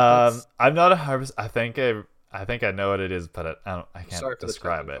 I'm not 100%. I think I know what it is, but I can't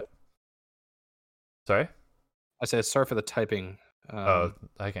describe it. Sorry? I said sorry for the typing. I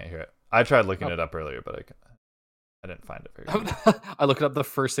can't hear it. I tried looking it up earlier, but I didn't find it very good. I look it up, the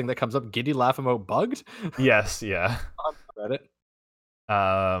first thing that comes up, Giddy Laugh emote bugged? Yes, yeah. On Reddit.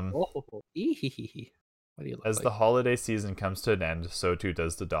 What do you look as like? the holiday season comes to an end, so too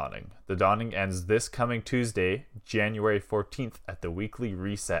does the Dawning. The Dawning ends this coming Tuesday, January 14th at the weekly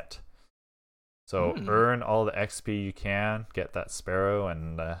reset. So earn all the XP you can, get that sparrow,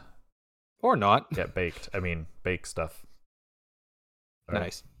 and or not. Get baked. I mean, bake stuff. Sorry.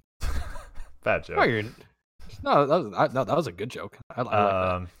 Nice. Bad joke. No, that was a good joke. I like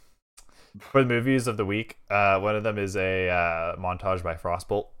that. For the movies of the week, one of them is a montage by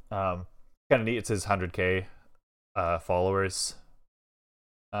Frostbolt. Kind of neat. It's his 100k followers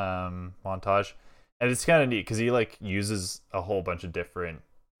montage, and it's kind of neat because he like uses a whole bunch of different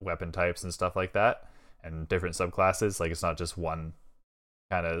weapon types and stuff like that, and different subclasses. Like it's not just one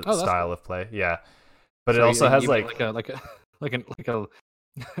kind of style of play. Yeah, but so it also has like a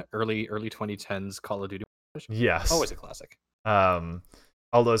early 2010s Call of Duty. Yes, always a classic.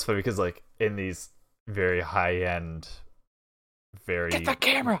 Although it's funny because like in these very high end, very get the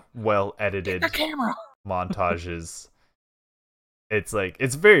camera, well edited montages. It's like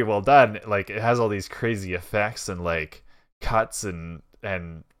it's very well done. Like it has all these crazy effects and like cuts and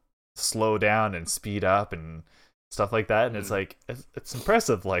slow down and speed up and stuff like that. And it's like it's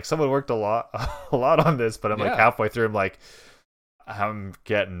impressive. Like someone worked a lot on this, but I'm like halfway through. I'm like, I'm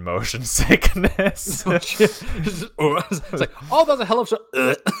getting motion sickness. It's like, oh, that's a hell of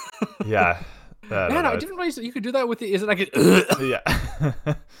a Yeah. Man, I didn't realize that you could do that with the. Is it like yeah.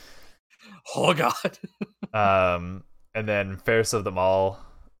 Oh god. And then fairest of them all,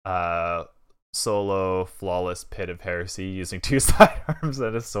 solo flawless Pit of Heresy using 2 sidearms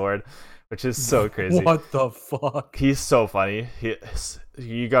and a sword, which is so crazy. What the fuck? He's so funny.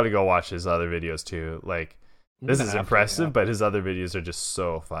 You got to go watch his other videos too. Like this is impressive, but his other videos are just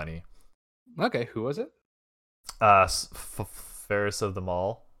so funny. Okay, who was it? Fairest of them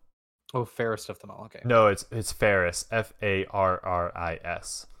all. Oh, fairest of them all. Okay. No, it's Faris. Farris.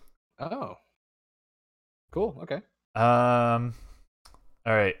 Oh. Cool. Okay. All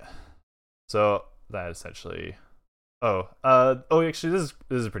right. So that essentially. Actually, this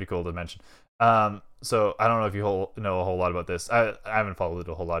is pretty cool to mention. So I don't know if you know a whole lot about this. I haven't followed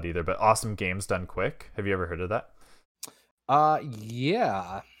it a whole lot either. But Awesome Games Done Quick. Have you ever heard of that?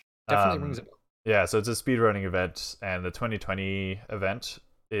 Yeah. Definitely rings a bell. Yeah. So it's a speedrunning event, and the 2020 event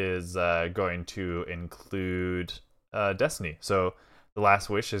is going to include Destiny. So the Last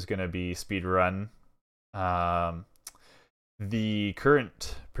Wish is going to be speedrun. The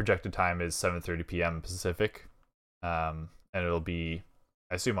current projected time is 7:30 p.m. Pacific, and it'll be,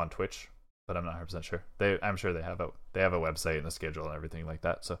 I assume, on Twitch, but I'm not 100% sure. I'm sure they have a website and a schedule and everything like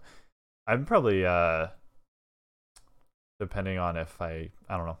that. So I'm probably depending on if I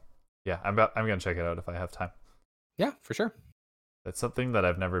don't know. Yeah, I'm gonna check it out if I have time. Yeah, for sure. That's something that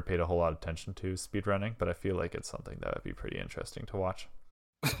I've never paid a whole lot of attention to, speedrunning, but I feel like it's something that would be pretty interesting to watch.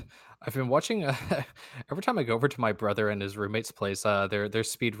 I've been watching every time I go over to my brother and his roommate's place, they're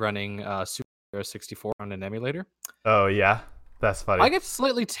speed running Super Mario 64 on an emulator. Oh yeah, that's funny. I get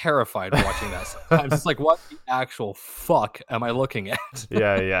slightly terrified watching that sometimes. It's like, what the actual fuck am I looking at?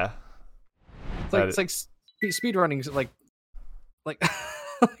 Yeah. It's like speed running, like I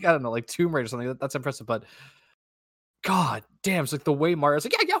don't know, like Tomb Raider or something. That's impressive, but God damn, it's like the way Mario's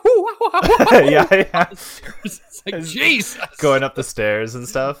like, yeah, yeah. It's like, Jesus. Going up the stairs and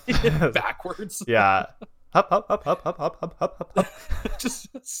stuff. Backwards. Yeah. Up. Just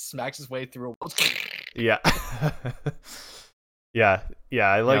smacks his way through a wall. Yeah. yeah,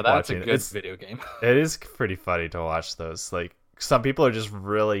 I like watching it. It's a good video game. It is pretty funny to watch those. Like, some people are just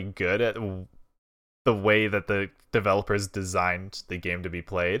really good at the way that the developers designed the game to be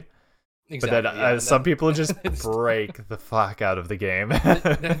played. Exactly, but then some people just break the fuck out of the game.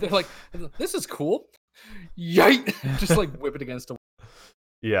 They're like, this is cool. Yite! Just like whip it against a wall.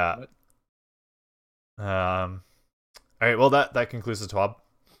 Yeah. All right, well that concludes the TWAB.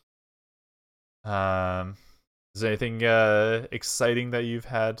 Is there anything exciting that you've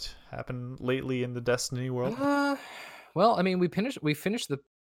had happen lately in the Destiny world? Well, I mean, we finished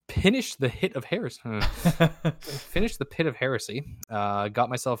the hit of Heresy. Finished the Pit of Heresy. Got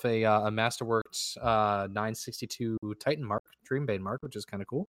myself a Masterworks 962 Titan Mark, Dreambane Mark, which is kind of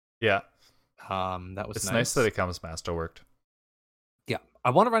cool. Yeah. That was it's nice that it comes masterworked. Yeah, I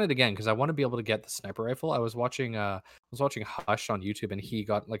want to run it again because I want to be able to get the sniper rifle. I was watching Hush on YouTube, and he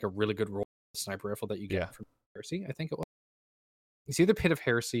got like a really good roll sniper rifle that you get from Heresy. I think it was. It's either Pit of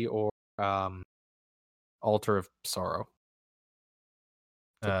Heresy or Altar of Sorrow.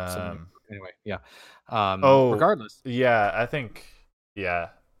 Anyway, yeah. Regardless. Yeah, I think. Yeah,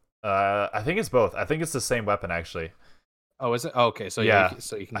 I think it's both. I think it's the same weapon actually. Oh, is it? Oh, okay, so yeah,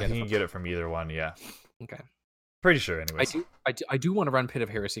 so you can get. I think you can get it from either one. Yeah. Okay. Pretty sure, anyways. I do want to run Pit of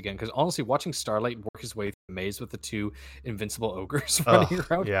Heresy again because honestly, watching Starlight work his way through the maze with the 2 invincible ogres running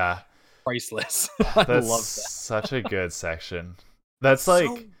around, priceless. I love that. Such a good section. That's like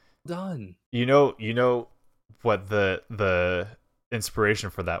so done. You know what the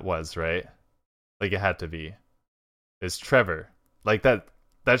inspiration for that was, right? Like it had to be. It's Trevor. Like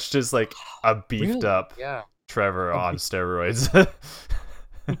that's just like a beefed up Trevor on steroids.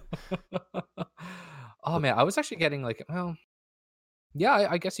 Oh man, I was actually getting like, well, yeah,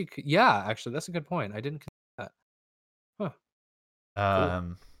 I guess you could. Yeah, actually, that's a good point. I didn't consider that. Huh.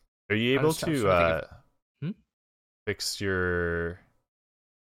 Cool. Are you able to fix your?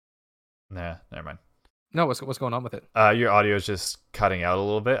 Nah, never mind. No, what's going on with it? Your audio is just cutting out a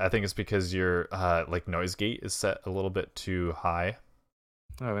little bit. I think it's because your like noise gate is set a little bit too high.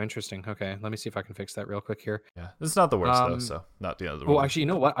 Oh, interesting. Okay, let me see if I can fix that real quick here. Yeah, it's not the worst though, so not the other one. Well, actually, you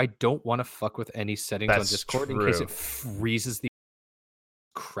know what? I don't want to fuck with any settings on Discord in case it freezes the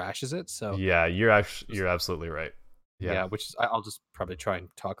crashes it. So Yeah, you're absolutely right. Yeah. which is, I'll just probably try and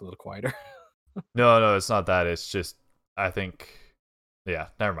talk a little quieter. No, it's not that. It's just I think yeah,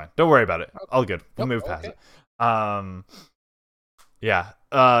 never mind. Don't worry about it. All good. We'll move past it. Yeah.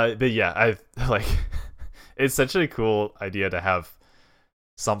 But yeah, I like it's such a cool idea to have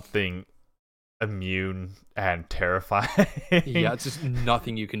something immune and terrifying. Yeah, it's just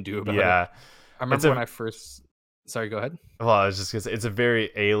nothing you can do about it. Yeah. I remember when I first. Sorry, go ahead. Well, I was just gonna say it's a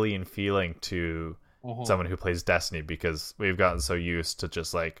very alien feeling to Uh-huh. someone who plays Destiny because we've gotten so used to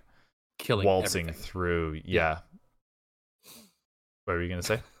just like Killing waltzing everything. through. Yeah. What were you gonna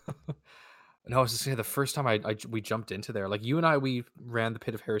say? No, I was just saying the first time we jumped into there, like you and I, we ran the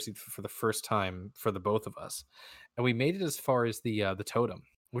Pit of Heresy for the first time for the both of us, and we made it as far as the totem,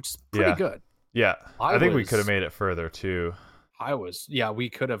 which is pretty good. Yeah, I think we could have made it further too. We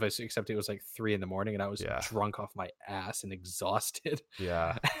could have, except it was like 3 a.m. and I was drunk off my ass and exhausted.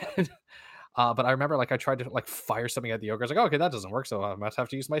 Yeah. But I remember like I tried to like fire something at the ogre. I was like, oh, okay, that doesn't work, so I must have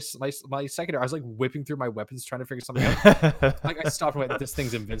to use my secondary. I was like whipping through my weapons trying to figure something out. Like I stopped and went, this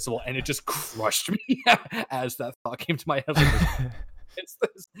thing's invincible, and it just crushed me as that thought came to my head. Like,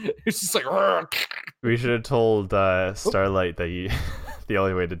 it's just like we should have told Starlight that the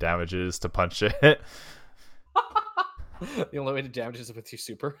only way to damage it is to punch it. The only way to damage it is with your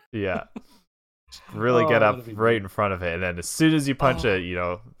super. Yeah. Really get up right in front of it, and then as soon as you punch it,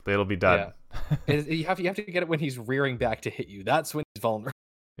 it'll be done. Yeah. And you have to get it when he's rearing back to hit you. That's when he's vulnerable.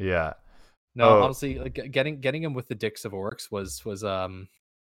 Yeah. No, honestly, like getting him with the Dicks of Orcs was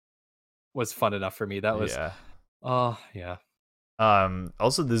fun enough for me. That was yeah.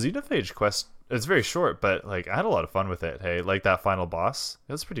 Also the Xenophage quest, it's very short, but like I had a lot of fun with it. Hey, like that final boss,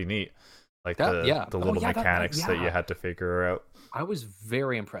 it was pretty neat. Like the little mechanics that you had to figure out. I was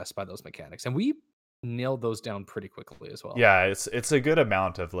very impressed by those mechanics, and we nailed those down pretty quickly as well. Yeah, it's a good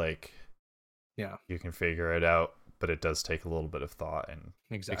amount of like, you can figure it out, but it does take a little bit of thought and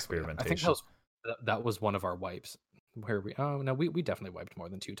experimentation. I think that was one of our wipes where we definitely wiped more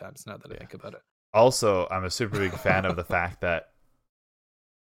than 2 times now that I think about it. Also, I'm a super big fan of the fact that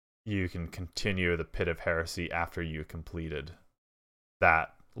you can continue the Pit of Heresy after you completed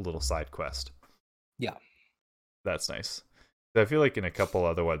that little side quest. Yeah, that's nice. I feel like in a couple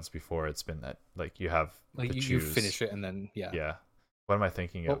other ones before, it's been that like you have like you finish it and then yeah. What am I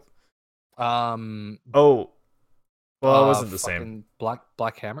thinking of? Well, it wasn't the same.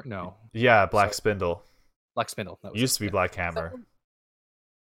 Black Hammer? No. Yeah, Black Spindle. Black Spindle. That used to be Black Hammer.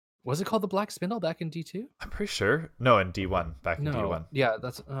 Was it called the Black Spindle back in D2? I'm pretty sure. No, in D1. In D1. Yeah,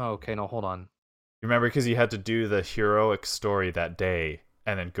 that's... Oh, okay. No, hold on. You remember because you had to do the heroic story that day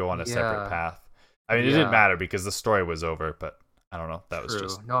and then go on a separate path. I mean, it didn't matter because the story was over, but I don't know. That was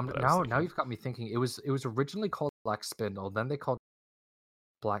just... No, now you've got me thinking. It was originally called Black Spindle. Then they called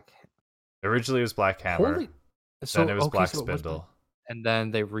Black... Originally it was Black Hammer. Then it was Black Spindle. And then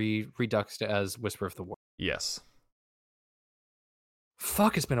they reduxed it as Whisper of the War. Yes.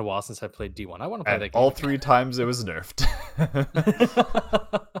 Fuck, it's been a while since I played D1. I want to play that game. All 3 times it was nerfed.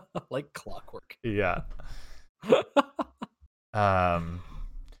 Like clockwork. Yeah.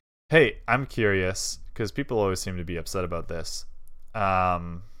 Hey, I'm curious because people always seem to be upset about this.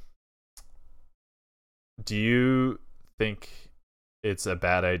 Do you think it's a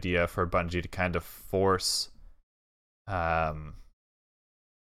bad idea for Bungie to kind of force oh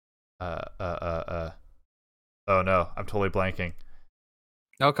no, I'm totally blanking.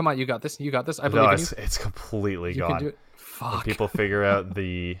 No, come on, you got this. I believe in you. It's completely gone. You can do it. Fuck. When people figure out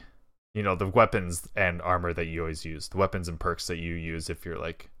the weapons and armor that you always use, the weapons and perks that you use if you're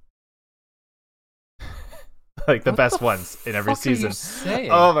like the best ones in every season.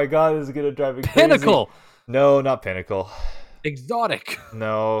 Oh my god, this is gonna drive me crazy. Pinnacle. No, not Pinnacle. Exotic.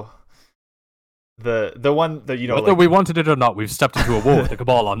 No. The one that whether we wanted it or not, we've stepped into a war with the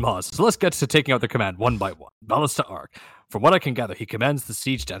Cabal on Mars. So let's get to taking out their command one by one. Ballister Arc. From what I can gather, he commands the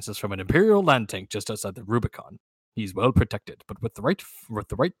siege dancers from an Imperial land tank just outside the Rubicon. He's well protected, but with the right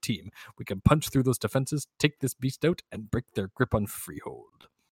team, we can punch through those defenses, take this beast out, and break their grip on Freehold.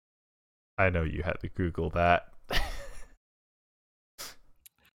 I know you had to Google that.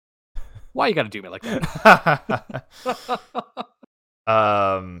 Why you gotta do me like that?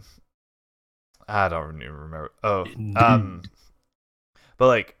 I don't even remember. But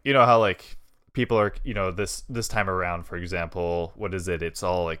like, you know how like people are, this time around, for example, what is it? It's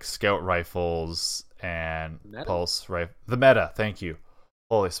all like scout rifles and pulse rifle. The meta, thank you.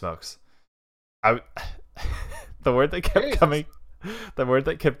 Holy smokes! The word that kept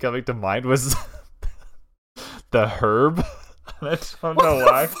coming to mind was the herb. I don't know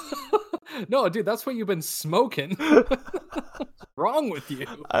why. No, dude, that's what you've been smoking. What's wrong with you?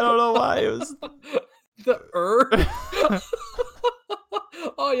 I don't know why it was. The herb.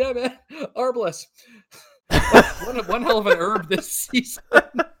 Oh yeah, man. Arbless. One hell of an herb this season.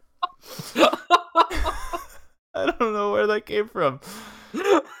 I don't know where that came from.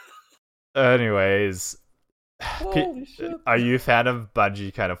 Anyways, Holy shit. are you a fan of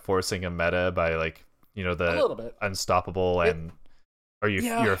Bungie kind of forcing a meta by like, you know, A the little bit. unstoppable and are you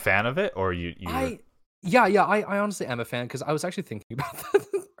Yeah. you're a fan of it or you I honestly am a fan because I was actually thinking about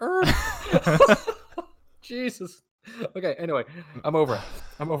that herb. Jesus. Okay, anyway, I'm over it.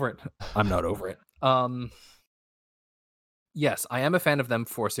 I'm not over it. Yes, I am a fan of them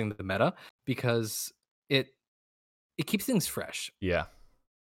forcing the meta because it keeps things fresh. Yeah.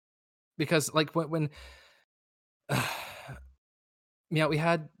 Because like when yeah, we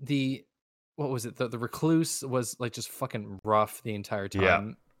had what was it? The recluse was like just fucking rough the entire Yeah.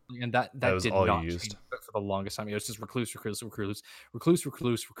 time. And that was did all you not used. change for the longest time. It was just recluse,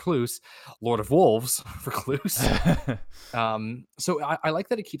 Lord of Wolves, recluse. So I like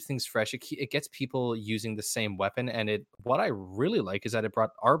that it keeps things fresh. It gets people using the same weapon, and what I really like is that it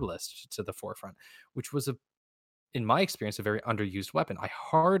brought Arbalest to the forefront, which was in my experience, a very underused weapon. I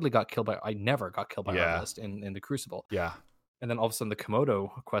never got killed by Yeah. Arbalest in the Crucible. Yeah. And then all of a sudden the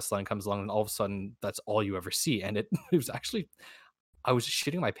Komodo questline comes along, and all of a sudden that's all you ever see. And it was actually, I was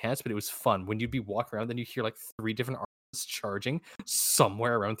shitting my pants, but it was fun when you'd be walking around, then you hear like 3 different arms charging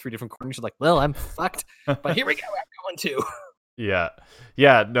somewhere around 3 different corners. You're like, well, I'm fucked, but here we go. I'm going to.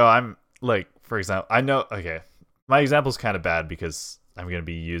 Yeah. No, I'm like, for example, I know. Okay, my example's kind of bad because I'm gonna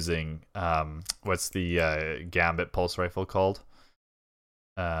be using what's the Gambit pulse rifle called?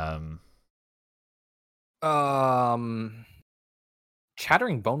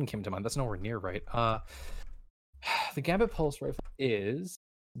 Chattering Bone came to mind. That's nowhere near right. The Gambit pulse rifle is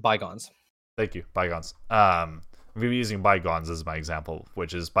Bygones. Thank you, Bygones. I'm gonna be using Bygones as my example,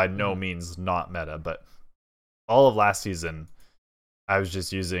 which is by no means not meta, but all of last season, I was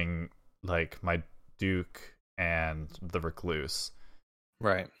just using like my Duke and the Recluse.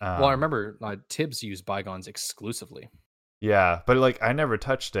 Right. Well, I remember Tibbs used Bygones exclusively. Yeah, but like I never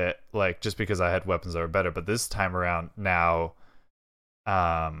touched it, like just because I had weapons that were better. But this time around, now,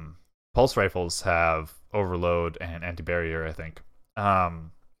 pulse rifles have overload and anti-barrier, I think.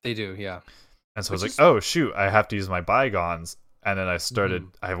 They do, yeah. And so I was like, oh shoot, I have to use my Bygones. And then I started.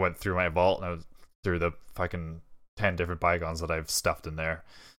 I went through my vault and I was through the fucking 10 different Bygones that I've stuffed in there.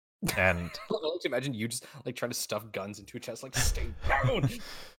 And I like to imagine you just like trying to stuff guns into a chest, like stay down.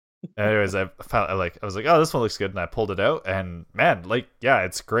 Anyways, I was like, oh, this one looks good, and I pulled it out, and man, like, yeah,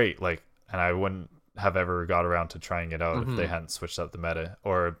 it's great. Like, and I wouldn't have ever got around to trying it out if they hadn't switched up the meta,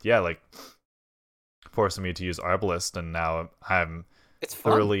 or like forcing me to use Arbalest, and now I'm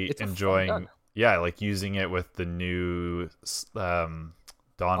thoroughly enjoying, like using it with the new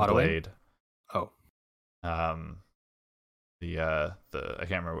Dawnblade. Oh, the I can't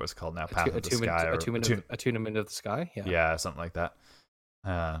remember what it's called now. Path of the Sky, Attunement of the Sky. Yeah, something like that.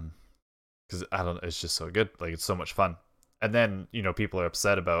 Because I don't, it's just so good. Like it's so much fun. And then people are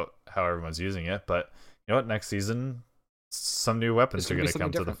upset about how everyone's using it, but you know what? Next season, some new weapons are going to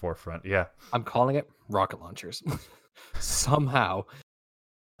come to the forefront. Yeah, I'm calling it rocket launchers. Somehow.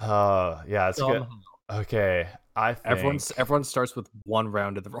 Yeah, it's good. Okay, I think everyone starts with 1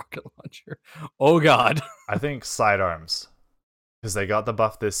 round of the rocket launcher. Oh God. I think sidearms, because they got the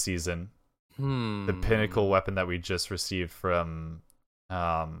buff this season. The pinnacle weapon that we just received from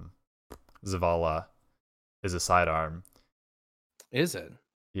Zavala is a sidearm. Is it?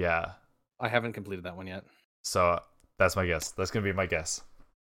 Yeah. I haven't completed that one yet. So that's my guess. That's gonna be my guess.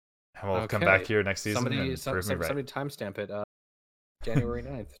 And we'll come back here next season and prove me right. Somebody timestamp it. January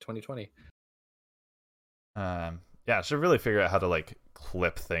 9th, 2020. Yeah, I should really figure out how to like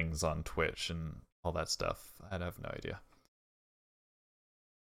clip things on Twitch and all that stuff. I have no idea.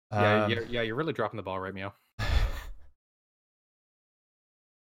 You're really dropping the ball right, Meow.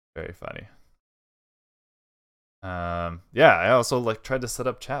 Very funny. Yeah, I also like tried to set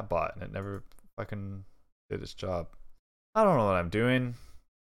up chatbot and it never fucking did its job. I don't know what I'm doing.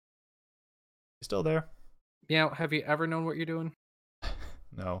 You still there? Meow, have you ever known what you're doing?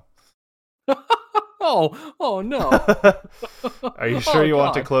 No. Oh no. Are you sure you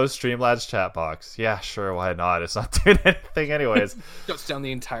want to close Streamlad's chat box? Yeah, sure, why not? It's not doing anything anyways. Shuts down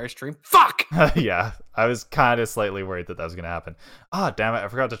the entire stream. Fuck! Yeah, I was kind of slightly worried that was going to happen. Damn it, I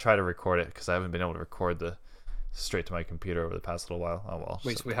forgot to try to record it because I haven't been able to record straight to my computer over the past little while. Oh well.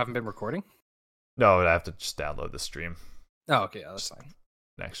 Wait, so we haven't been recording? No, I have to just download the stream. Oh, okay, that's fine.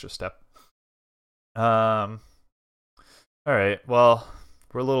 An extra step. All right, well,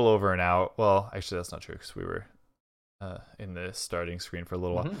 we're a little over an hour. Well, actually, that's not true because we were in the starting screen for a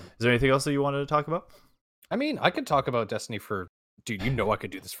little while. Is there anything else that you wanted to talk about? I mean, I could talk about Destiny for, dude. You know, I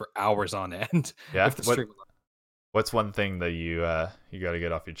could do this for hours on end. Yeah. If the stream. What's one thing that you got to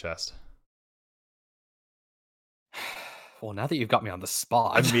get off your chest? Well, now that you've got me on the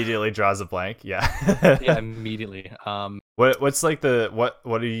spot, immediately draws a blank. Yeah. Yeah, immediately. What's like what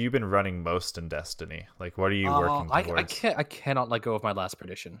have you been running most in Destiny? Like, what are you working towards? I cannot let go of my Last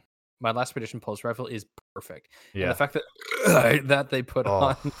Perdition. My Last Perdition pulse rifle is perfect. Yeah. And the fact that that they put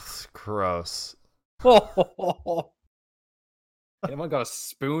on. Gross. Anyone got a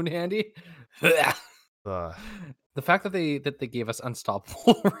spoon handy? The fact that they gave us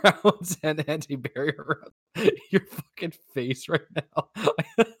unstoppable rounds and anti-barrier rounds, your fucking face right now.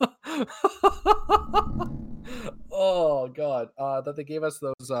 Oh god, that they gave us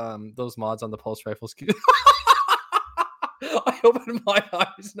those mods on the pulse rifles. I opened my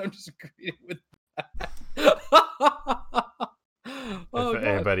eyes and I'm just greeting with that. If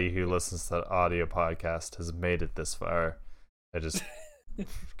anybody who listens to the audio podcast has made it this far, I just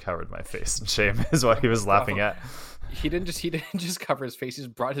covered my face in shame is what he was laughing at. He didn't just cover his face. He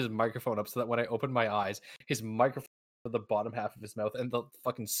just brought his microphone up so that when I opened my eyes, his microphone the bottom half of his mouth and the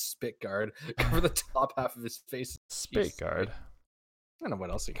fucking spit guard cover the top half of his face. Spit guard. I don't know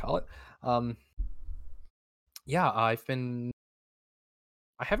what else you call it. Yeah, I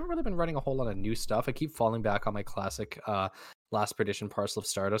haven't really been running a whole lot of new stuff. I keep falling back on my classic Last Perdition Parcel of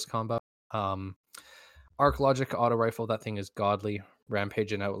Stardust combo. Arc Logic auto rifle, that thing is godly.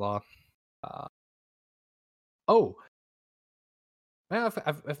 Rampage and Outlaw.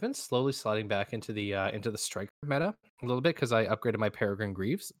 I've been slowly sliding back into the striker meta a little bit because I upgraded my Peregrine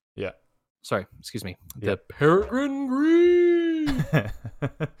Greaves. Yeah. Sorry, excuse me. The Peregrine Greaves.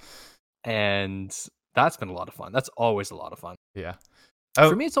 And that's been a lot of fun. That's always a lot of fun. Yeah.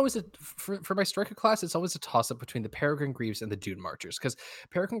 For me, it's always for my striker class, it's always a toss up between the Peregrine Greaves and the Dune Marchers, because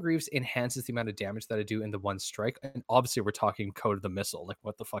Peregrine Greaves enhances the amount of damage that I do in the one strike. And obviously, we're talking Code of the Missile. Like,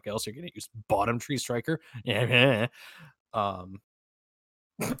 what the fuck else are you gonna use? Bottom Tree Striker? Yeah. I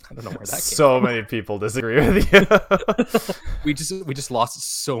don't know where that came so from. Many people disagree with you. we just lost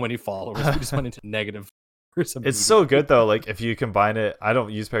so many followers. We just went into negative. It's so good though. Like, if you combine it, I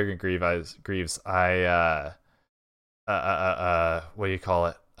don't use Peregrine Greaves. I what do you call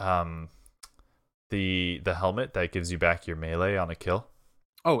it? The helmet that gives you back your melee on a kill.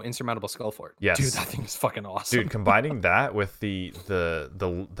 Oh, Insurmountable Skullfort. Yes. Dude, that thing is fucking awesome. Dude, combining that with the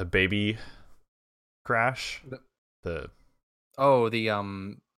baby crash, the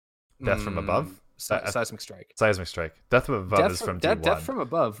Death from Above, Seismic Strike. Seismic Strike. Death from Above is from D1. Death from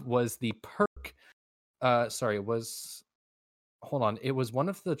Above was the perk. Sorry, it was. Hold on, it was one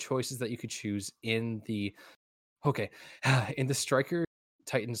of the choices that you could choose in the. Okay, in the Striker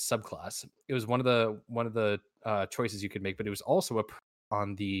Titan subclass, it was one of the choices you could make, but it was also a perk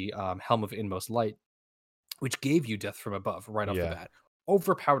on the Helm of Inmost Light, which gave you Death from Above right off the bat.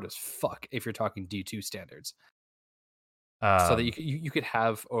 Overpowered as fuck if you're talking D2 standards. So that you could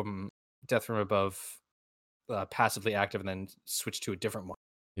have Death from Above passively active and then switch to a different one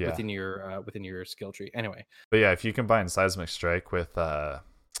within your skill tree. Anyway, but yeah, if you combine Seismic Strike with the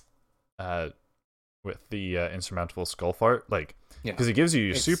Insurmountable Skullfort, like, because it gives you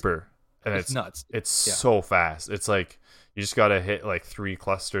your super, and it's nuts. It's so fast. It's like you just gotta hit like 3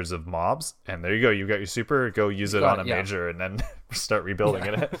 clusters of mobs, and there you go. You got your super. Go use it on a major, and then start rebuilding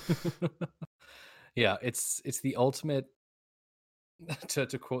it. Yeah, it's the ultimate.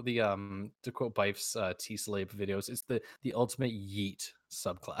 To quote Bife's T-Slave videos, it's the ultimate yeet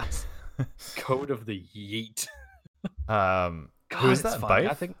subclass. Code of the yeet. Who is that?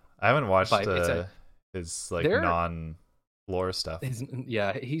 Bife? I haven't watched his like non-lore stuff.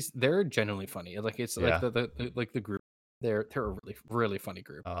 They're genuinely funny. Like, it's like the group. They're a really really funny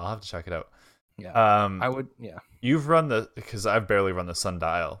group. I'll have to check it out. Yeah, I would. Yeah, you've run because I've barely run the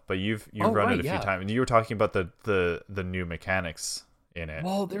Sundial, but you've run it a few times, and you were talking about the new mechanics in it.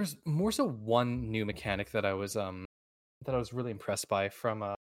 Well, there's more so one new mechanic that I was really impressed by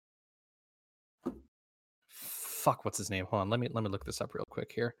from fuck, what's his name? Hold on, let me look this up real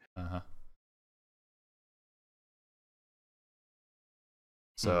quick here.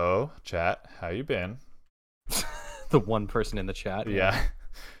 So, chat, how you been? The one person in the chat. Yeah.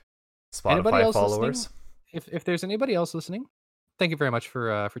 Spotify followers. If there's anybody else listening, thank you very much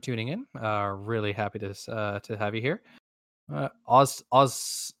for tuning in. Really happy to have you here.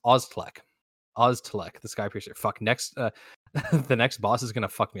 Oztlek, the Sky Piercer. Fuck, next the next boss is gonna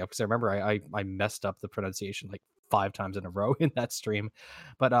fuck me up because I remember I messed up the pronunciation like 5 times in a row in that stream.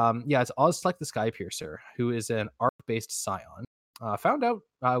 But it's Oztlek the Sky Piercer, who is an arc-based scion. Found out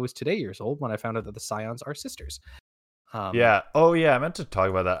I was today years old when I found out that the Scions are sisters. Yeah. Oh, yeah. I meant to talk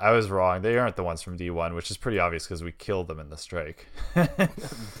about that. I was wrong. They aren't the ones from D1, which is pretty obvious because we killed them in the strike.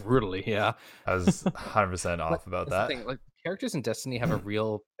 Brutally, yeah. I was 100% off about that. The thing, like, characters in Destiny have a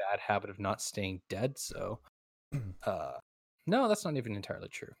real bad habit of not staying dead. So, no, that's not even entirely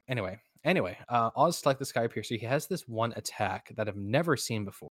true. Anyway, Oz, like the Skypiercer, he has this one attack that I've never seen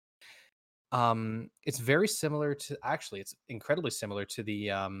before. It's very similar to, actually, it's incredibly similar to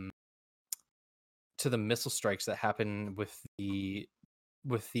the missile strikes that happen with the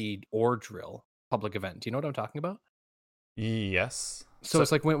ore drill public event. Do you know what I'm talking about? Yes. So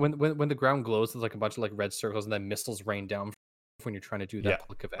it's like when the ground glows, there's like a bunch of like red circles, and then missiles rain down when you're trying to do that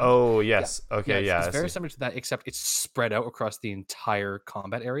public event. Oh, yes. Yeah. Okay, it's very similar to that, except it's spread out across the entire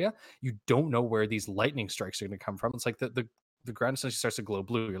combat area. You don't know where these lightning strikes are going to come from. It's like the ground essentially starts to glow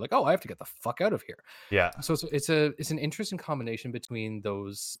blue. You're like, oh, I have to get the fuck out of here. Yeah. So it's an interesting combination between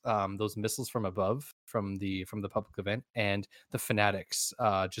those missiles from above from the public event and the Fanatics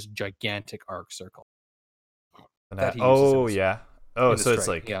just gigantic arc circle. Oh yeah. Oh, so it's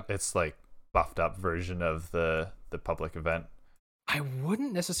strike. like it's like buffed up version of the public event. I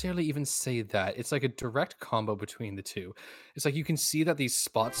wouldn't necessarily even say that. It's like a direct combo between the two. It's like you can see that these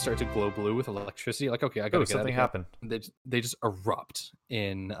spots start to glow blue with electricity. Like, okay, I gotta get something happened. They just erupt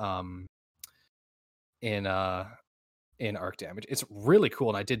in arc damage. It's really cool,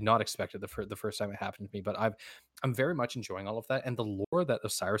 and I did not expect it the first time it happened to me. But I'm very much enjoying all of that, and the lore that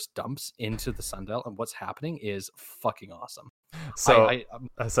Osiris dumps into the Sundial and what's happening is fucking awesome. So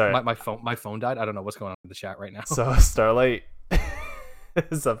sorry, my phone died. I don't know what's going on in the chat right now. So Starlight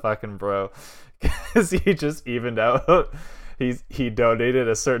is a fucking bro because he just evened out. He donated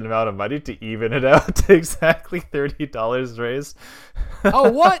a certain amount of money to even it out to exactly $30 raised. Oh,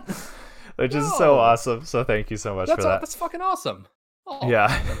 what? Which is so awesome. So thank you so much for that. That's fucking awesome. Oh,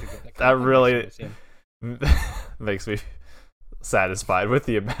 yeah, that really makes me satisfied with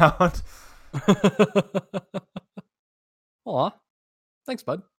the amount. Aw, thanks,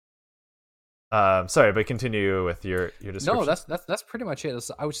 bud. Sorry, but continue with your description. No, that's pretty much it.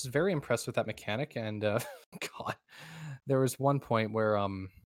 I was just very impressed with that mechanic, and God, there was one point where I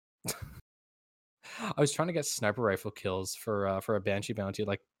was trying to get sniper rifle kills for a Banshee bounty,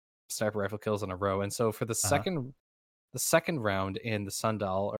 like sniper rifle kills in a row, and so for the second round in the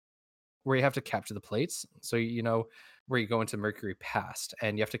Sundial, where you have to capture the plates, so you know where you go into Mercury Past,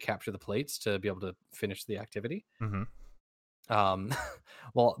 and you have to capture the plates to be able to finish the activity. Mm-hmm.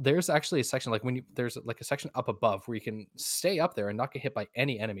 Well, there's actually a section there's like a section up above where you can stay up there and not get hit by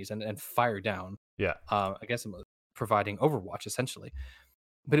any enemies and fire down. Yeah. I guess I'm providing Overwatch essentially.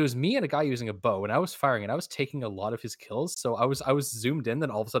 But it was me and a guy using a bow, and I was firing, and I was taking a lot of his kills. So I was zoomed in,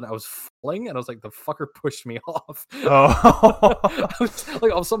 then all of a sudden I was falling, and I was like, the fucker pushed me off. Oh,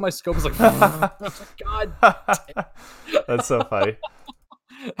 like all of a sudden my scope was like, I was like, God. That's so funny.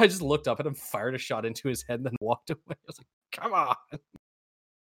 I just looked up at him, fired a shot into his head, and then walked away. I was like, come on.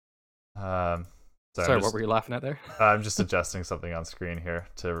 Sorry, what were you laughing at there? I'm just adjusting something on screen here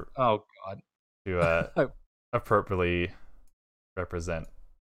to appropriately represent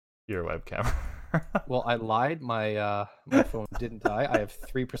your webcam. Well, I lied. My phone didn't die. I have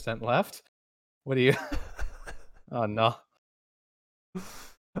 3% left. What do you? Oh no.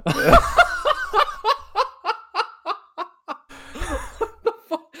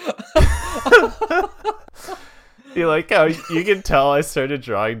 You like how you can tell I started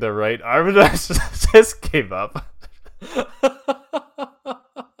drawing the right arm and I just gave up.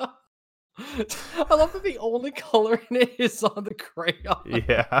 I love that the only color in it is on the crayon.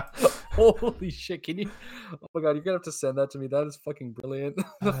 Yeah. Holy shit. Can you? Oh my god, you're gonna have to send that to me. That is fucking brilliant.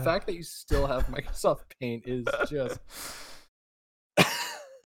 The fact that you still have Microsoft Paint is just.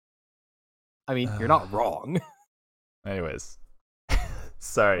 I mean, you're not wrong. Anyways.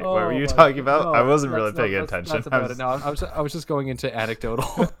 Sorry, what were you talking about? No, I wasn't really paying attention. That's about it. No, I was just going into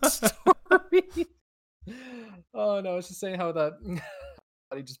anecdotal story. Oh no, I was just saying how that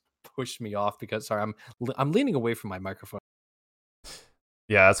he just pushed me off because I'm leaning away from my microphone.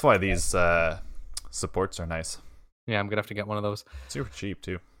 Yeah, that's why these supports are nice. Yeah, I'm gonna have to get one of those. Super cheap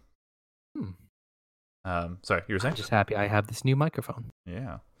too. Sorry, you were saying? I'm just happy I have this new microphone.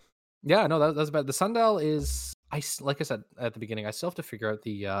 Yeah. Yeah, no, that's bad. The Sundial is like I said at the beginning, I still have to figure out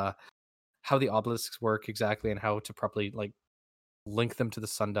the how the obelisks work exactly and how to properly like link them to the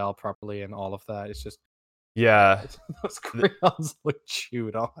Sundial properly and all of that. It's just those crayons look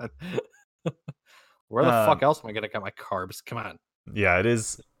chewed on. Where the fuck else am I gonna get my carbs? Come on. Yeah, it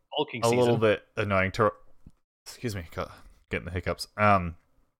is bulking season. Little bit annoying to excuse me, getting the hiccups.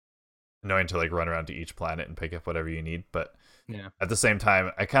 Annoying to like run around to each planet and pick up whatever you need, but Yeah. at the same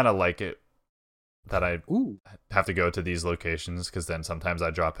time, I kind of like it that I Ooh. have to go to these locations, because then sometimes I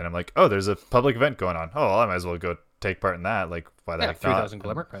drop in. I'm like, oh, there's a public event going on. Oh, well, I might as well go take part in that. Like, why the Yeah, heck not? 3,000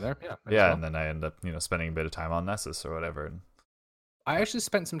 glimmer right there. Yeah. Might as Yeah, well. and then I end up, spending a bit of time on Nessus or whatever. And I actually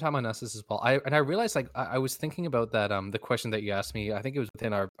spent some time on Nessus as well. I realized like I was thinking about that the question that you asked me, I think it was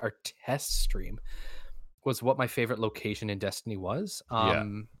within our test stream, was what my favorite location in Destiny was. Yeah.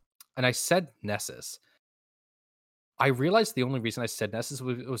 And I said Nessus. I realized the only reason I said Nessus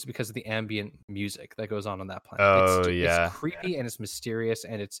was because of the ambient music that goes on that planet. Oh, It's yeah. creepy and it's mysterious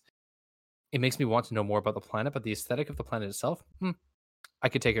and it makes me want to know more about the planet, but the aesthetic of the planet itself, I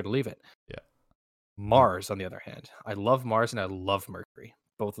could take it or leave it. Yeah. Mars, on the other hand, I love Mars and I love Mercury.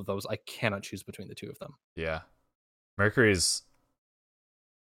 Both of those, I cannot choose between the two of them. Yeah. Mercury's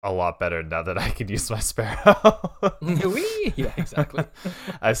a lot better now that I can use my Sparrow. Yeah, exactly.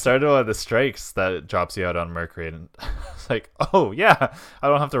 I started one of the strikes that drops you out on Mercury, and it's like, oh yeah, I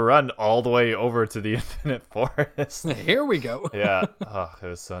don't have to run all the way over to the Infinite Forest. Here we go. Yeah. Oh, it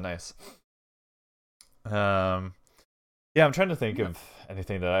was so nice. Yeah, I'm trying to think of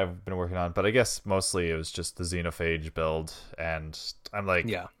anything that I've been working on, but I guess mostly it was just the Xenophage build, and I'm like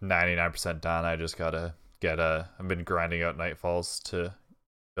 99% done. I just gotta get I've been grinding out Nightfalls to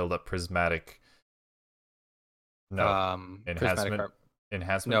build up prismatic. No,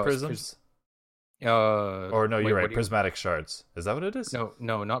 enhancement prisms. Or no, you're right. Prismatic shards. Is that what it is?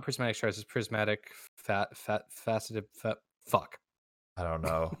 No, not prismatic shards. It's prismatic faceted. Fuck. I don't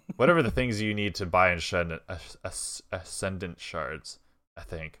know. Whatever the things you need to buy and shed ascendant shards, I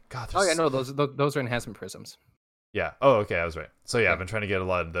think. God. Oh yeah, no, those are enhancement prisms. Yeah. Oh, okay, I was right. So yeah, I've been trying to get a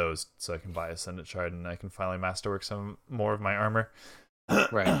lot of those so I can buy ascendant shard and I can finally masterwork some more of my armor.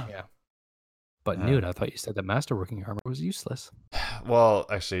 Right. Yeah. But Newt, I thought you said that masterworking armor was useless. Well,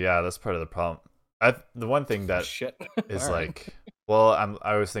 actually, yeah, that's part of the problem. The one thing that is like, well,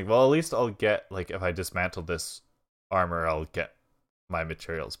 I was thinking, well, at least I'll get, like, if I dismantle this armor, I'll get my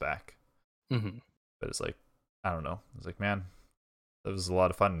materials back. Mm-hmm. But it's like, I don't know. It's like, man, that was a lot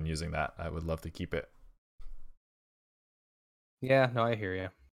of fun using that. I would love to keep it. Yeah, no, I hear you.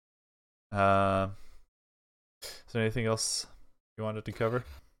 Is there anything else you wanted to cover?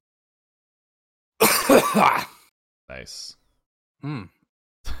 Nice.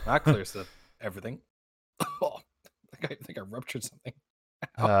 That clears everything. Oh, I think I ruptured something.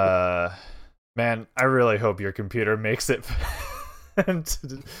 Man, I really hope your computer makes it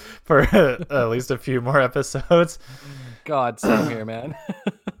for at least a few more episodes. God, same here, man.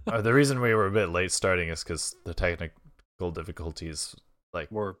 The reason we were a bit late starting is because the technical difficulties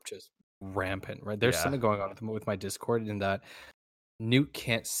were just rampant, right? There's something going on with my Discord in that Newt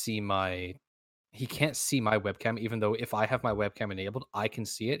can't see my webcam, even though if I have my webcam enabled, I can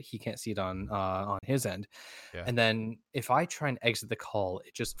see it. He can't see it on his end. Yeah. And then if I try and exit the call,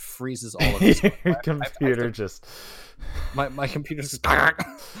 it just freezes all of his your computer just my computer's just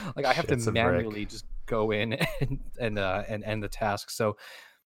like I have to manually just go in and end the task. So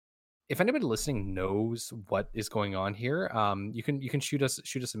if anybody listening knows what is going on here, you can shoot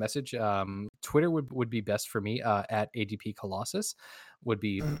us a message. Twitter would be best for me. At ADP Colossus would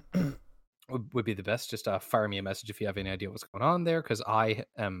be the best. Just fire me a message if you have any idea what's going on there, because I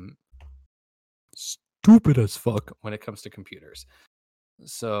am stupid as fuck when it comes to computers.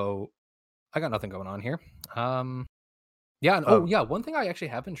 So I got nothing going on here. One thing I actually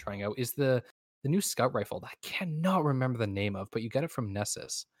have been trying out is the new scout rifle that I cannot remember the name of, but you get it from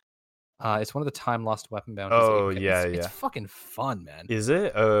Nessus. It's one of the time lost weapon bounties. Oh, yeah. It's fucking fun, man. Is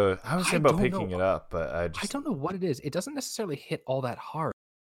it? I was thinking about picking it up, but I don't know what it is. It doesn't necessarily hit all that hard.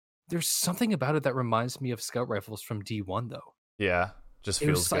 There's something about it that reminds me of scout rifles from D1, though. Yeah, just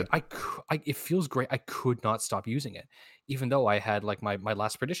feels good. It feels great. I could not stop using it, even though I had like my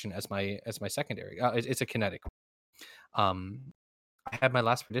last perdition as my secondary. It's a kinetic. I had my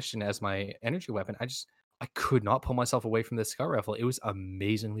last perdition as my energy weapon. I could not pull myself away from this scout rifle. It was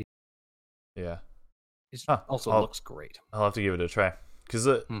amazingly. Yeah. It also looks great. I'll have to give it a try. Because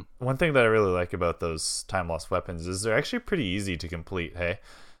one thing that I really like about those time lost weapons is they're actually pretty easy to complete. Hey,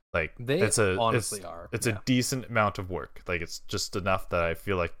 like it's a decent amount of work. Like it's just enough that I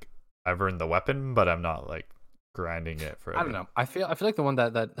feel like I've earned the weapon, but I'm not like grinding it for. I don't know. I feel like the one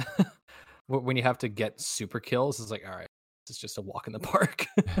that when you have to get super kills is like, all right, it's just a walk in the park.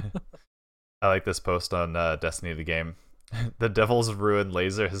 I like this post on Destiny the game. The Devil's Ruin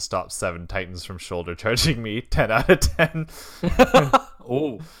laser has stopped 7 Titans from shoulder charging me. 10 out of 10.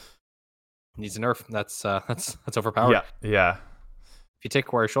 Oh, needs a nerf. That's overpowered. Yeah. If you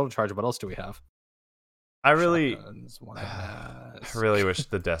take away shoulder charge, what else do we have? I really wish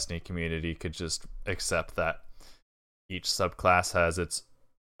the Destiny community could just accept that each subclass has its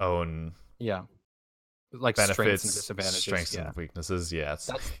own Yeah, like benefits, strengths and disadvantages. strengths and weaknesses. Yeah, it's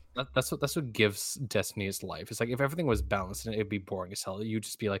That's what gives Destiny its life. It's like if everything was balanced, and it'd be boring as hell. You'd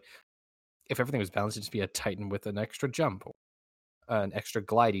just be like, if everything was balanced, it'd just be a Titan with an extra jump, or an extra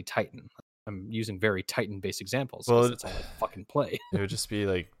glidey Titan. I'm using very Titan-based examples because that's all I fucking play. it would just be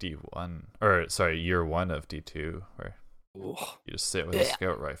like D1, or sorry, year 1 of D2, where you just sit with a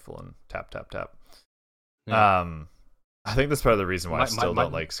scout rifle and tap tap tap. Yeah. I think that's part of the reason why I still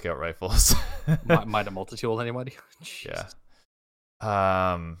don't like scout rifles. Might a multi-tool anybody? Yeah.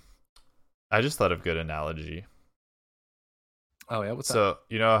 I just thought of good analogy. Oh yeah, what's that? So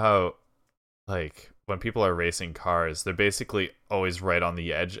you know how, like, when people are racing cars, they're basically always right on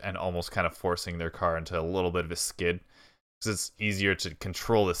the edge and almost kind of forcing their car into a little bit of a skid, because it's easier to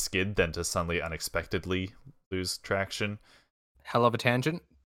control the skid than to suddenly unexpectedly lose traction. Hell of a tangent.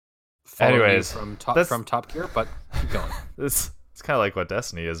 Anyways, from Top Gear, but keep going. It's kind of like what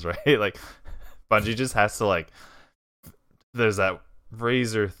Destiny is, right? Like, Bungie just has to, like, there's that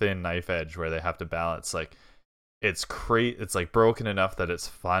razor thin knife edge where they have to balance, like, it's like broken enough that it's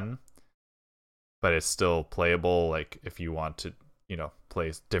fun, but it's still playable, like, if you want to,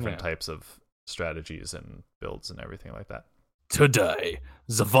 play different types of strategies and builds and everything like that. Today,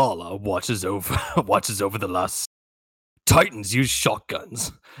 Zavala watches over the last Titans use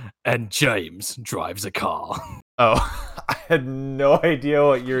shotguns, and James drives a car. Oh, I had no idea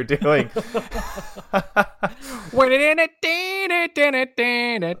what you were doing.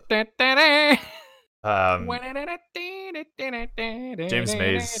 James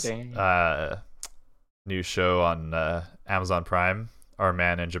May's new show on Amazon Prime, Our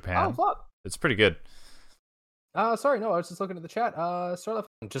Man in Japan. Oh, fuck. It's pretty good. Sorry, no, I was just looking at the chat. Starlight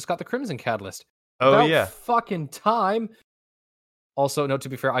just got the Crimson Catalyst. Oh, About yeah. fucking time. Also, no, to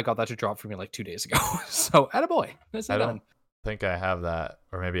be fair, I got that to drop for me like 2 days ago. So, attaboy. I don't think I have that,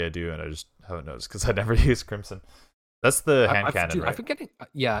 or maybe I do, and I just haven't noticed because I never use Crimson. That's the hand cannon, right? I've been getting,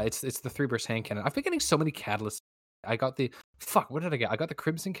 it's the 3-burst hand cannon. I've been getting so many catalysts. I got the what did I get? I got the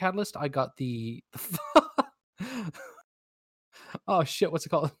Crimson Catalyst. I got the oh shit, what's it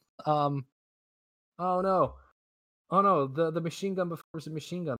called? Oh no, the machine gun before it was a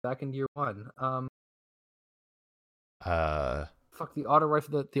machine gun back in year 1. Fuck, the auto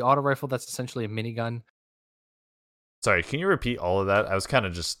rifle. The auto rifle that's essentially a minigun. Sorry, can you repeat all of that? I was kind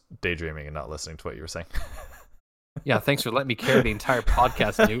of just daydreaming and not listening to what you were saying. Yeah, thanks for letting me carry the entire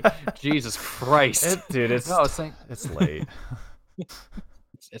podcast, dude. Jesus Christ, it's late.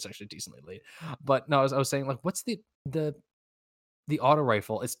 It's actually decently late, but no, I was saying, like, what's the auto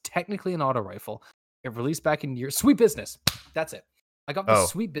rifle? It's technically an auto rifle. It released back in Sweet Business. That's it. I got the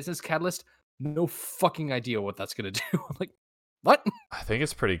Sweet Business Catalyst. No fucking idea what that's gonna do. I'm like, what? I think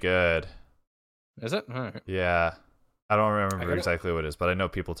it's pretty good. Is it? All right. Yeah. I don't remember exactly what it is, but I know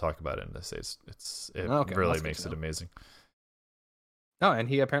people talk about it and they say it really makes it amazing. Oh, and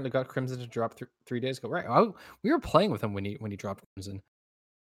he apparently got Crimson to drop 3 days ago. Right. We were playing with him when he dropped Crimson.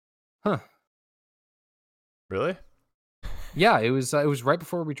 Huh. Really? Yeah, it was right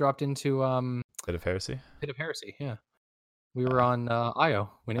before we dropped into Pit of Heresy? Pit of Heresy, yeah. We were on IO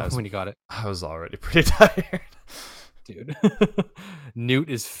when you got it. I was already pretty tired. Dude. Newt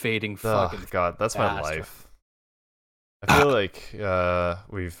is fading fucking God, that's my life. I feel like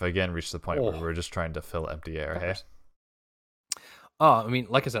we've again reached the point where we're just trying to fill empty air, hey? I mean,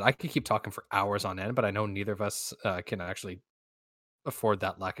 like I said, I could keep talking for hours on end, but I know neither of us can actually afford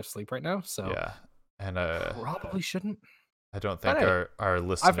that lack of sleep right now, so yeah. And probably shouldn't. I don't think our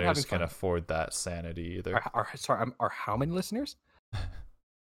listeners can afford that sanity either. Are how many listeners?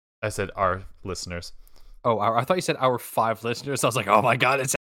 I said our listeners. Oh, I thought you said our 5 listeners. I was like, oh my god,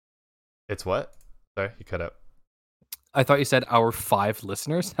 it's what? Sorry, you cut out. I thought you said our 5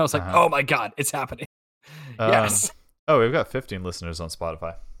 listeners. I was like, oh my god, it's happening. Yes. Oh, we've got 15 listeners on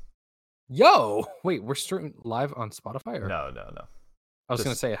Spotify. Yo, wait, we're streaming live on Spotify? Or? No. I was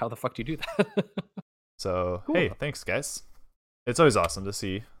going to say, how the fuck do you do that? So, cool. Hey, thanks, guys. It's always awesome to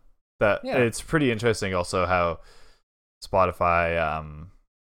see that. Yeah. It's pretty interesting also how Spotify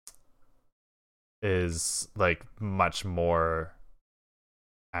is like much more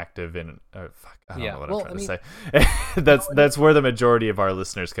active in I don't know what I'm trying to say. That's where the majority of our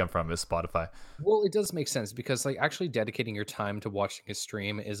listeners come from, is Spotify. Well, it does make sense because like actually dedicating your time to watching a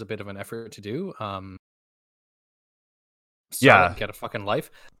stream is a bit of an effort to do. Get a fucking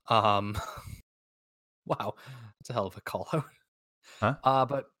life. Wow, that's a hell of a call out. Huh?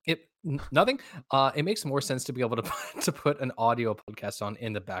 But nothing. It makes more sense to be able to put an audio podcast on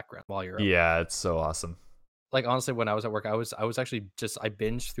in the background while you're Yeah, it's so awesome. Like, honestly, when I was at work, I was actually I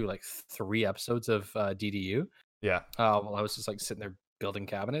binged through like 3 episodes of DDU Yeah. While I was just like sitting there building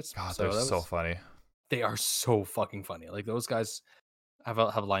cabinets. God, So they're that was, so funny. they are so fucking funny. Like those guys have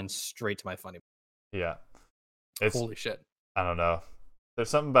a line straight to my funny. Yeah. It's Holy shit. I don't know. There's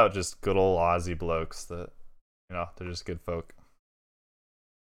something about just good old Aussie blokes that, they're just good folk.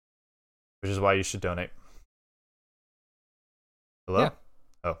 Which is why you should donate. Hello? Yeah.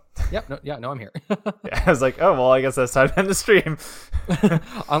 Oh. No, I'm here. Yeah, I was like, oh, well, I guess that's time to end the stream.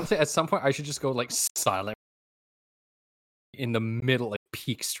 Honestly, at some point, I should just go like silent in the middle, like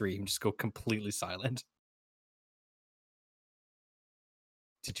peak stream, just go completely silent.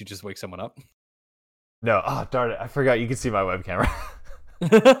 Did you just wake someone up? No, oh, darn it. I forgot you can see my webcam.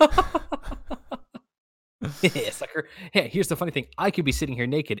 Yeah, sucker. Hey, here's the funny thing. I could be sitting here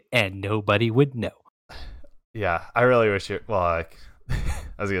naked and nobody would know. Yeah, I really wish I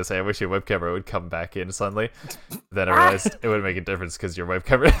was going to say, I wish your web camera would come back in suddenly. Then I realized it wouldn't make a difference because your web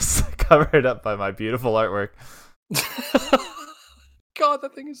camera is covered up by my beautiful artwork. God,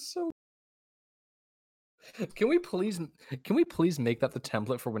 that thing is so... Can we please make that the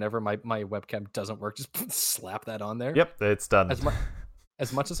template for whenever my webcam doesn't work? Just slap that on there. Yep, it's done.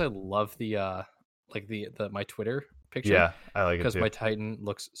 As much as I love the my Twitter picture. Yeah, I like it too. Because my Titan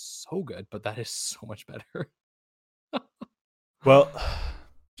looks so good, but that is so much better. Well,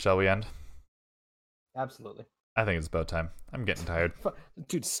 shall we end? Absolutely. I think it's about time. I'm getting tired.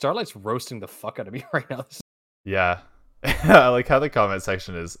 Dude, Starlight's roasting the fuck out of me right now. Yeah. I like how the comment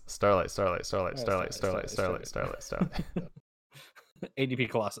section is Starlight. ADP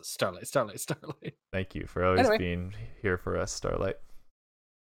Colossus, Starlight. Thank you for always being here for us, Starlight.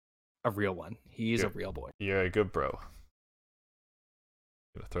 A real one. He's a real boy. You're a good bro.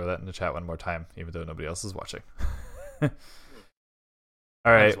 I'm gonna throw that in the chat one more time, even though nobody else is watching. All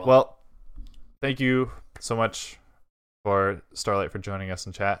right. Well, thank you so much for Starlight for joining us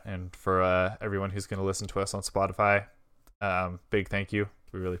in chat, and for everyone who's going to listen to us on Spotify. Big thank you.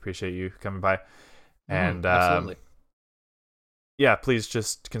 We really appreciate you coming by. And absolutely. Yeah, please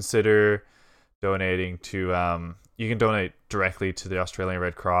just consider donating to. You can donate directly to the Australian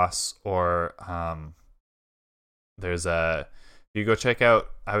Red Cross, or there's you go check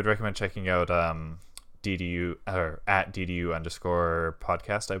out. I would recommend checking out DDU or at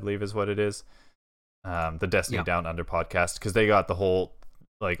DDU_podcast, I believe is what it is. The Destiny Down Under podcast, because they got the whole,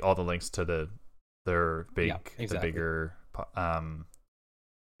 like, all the links to their big, the bigger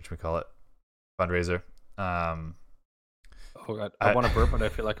whatchamacallit, fundraiser. Oh god, I want to burp, but I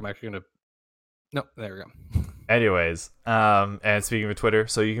feel like I'm actually gonna. No, there we go. Anyways, and speaking of Twitter,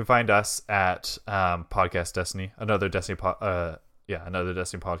 so you can find us at Podcast Destiny, another Destiny podcast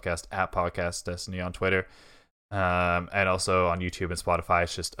at Podcast Destiny on Twitter, and also on YouTube and Spotify.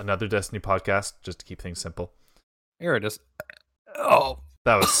 It's just another Destiny podcast, just to keep things simple. Here it is. Oh,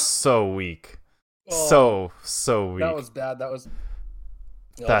 that was so weak. So weak. That was bad.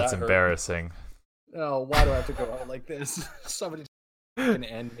 That's embarrassing. Oh, why do I have to go out like this? Somebody can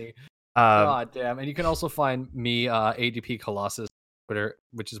end me. God damn. And you can also find me, ADP Colossus, Twitter,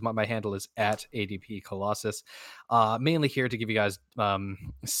 which is my handle is at ADP Colossus. Mainly here to give you guys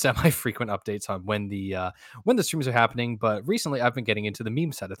semi-frequent updates on when the streams are happening. But recently I've been getting into the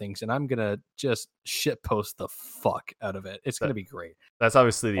meme side of things, and I'm gonna just shit post the fuck out of it. It's gonna be great. That's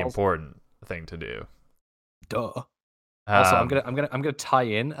obviously the important thing to do. Duh. Also, I'm gonna tie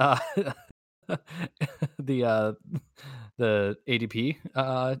in the ADP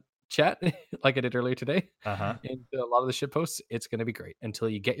chat like I did earlier today. And a lot of the shit posts, it's going to be great until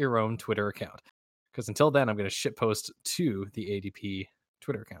you get your own Twitter account, because until then I'm going to shit post to the ADP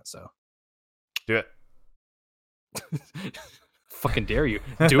Twitter account. So do it. Fucking dare you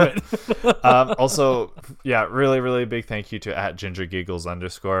do it. Also, yeah, really big thank you to at @GingerGiggles_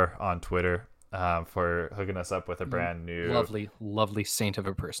 on Twitter for hooking us up with a brand new lovely saint of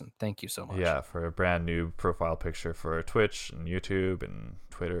a person. Thank you so much. Yeah, for a brand new profile picture for Twitch and YouTube and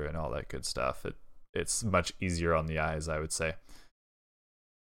Twitter and all that good stuff. It's much easier on the eyes, I would say.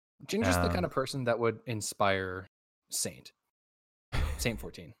 Ginger's the kind of person that would inspire Saint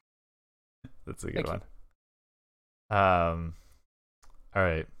 14. That's a good one. All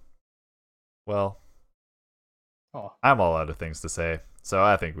right. Well, I'm all out of things to say, so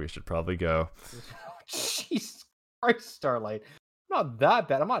I think we should probably go. Jesus Christ, Starlight. I'm not that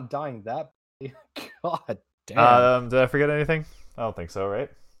bad. I'm not dying that bad. God damn. Did I forget anything? I don't think so, right?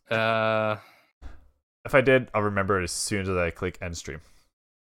 If I did, I'll remember it as soon as I click end stream.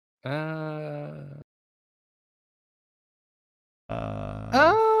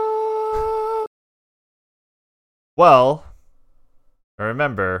 Well,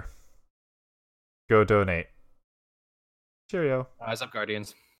 remember, go donate. Cheerio. Rise up,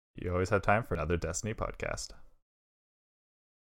 Guardians. You always have time for another Destiny podcast.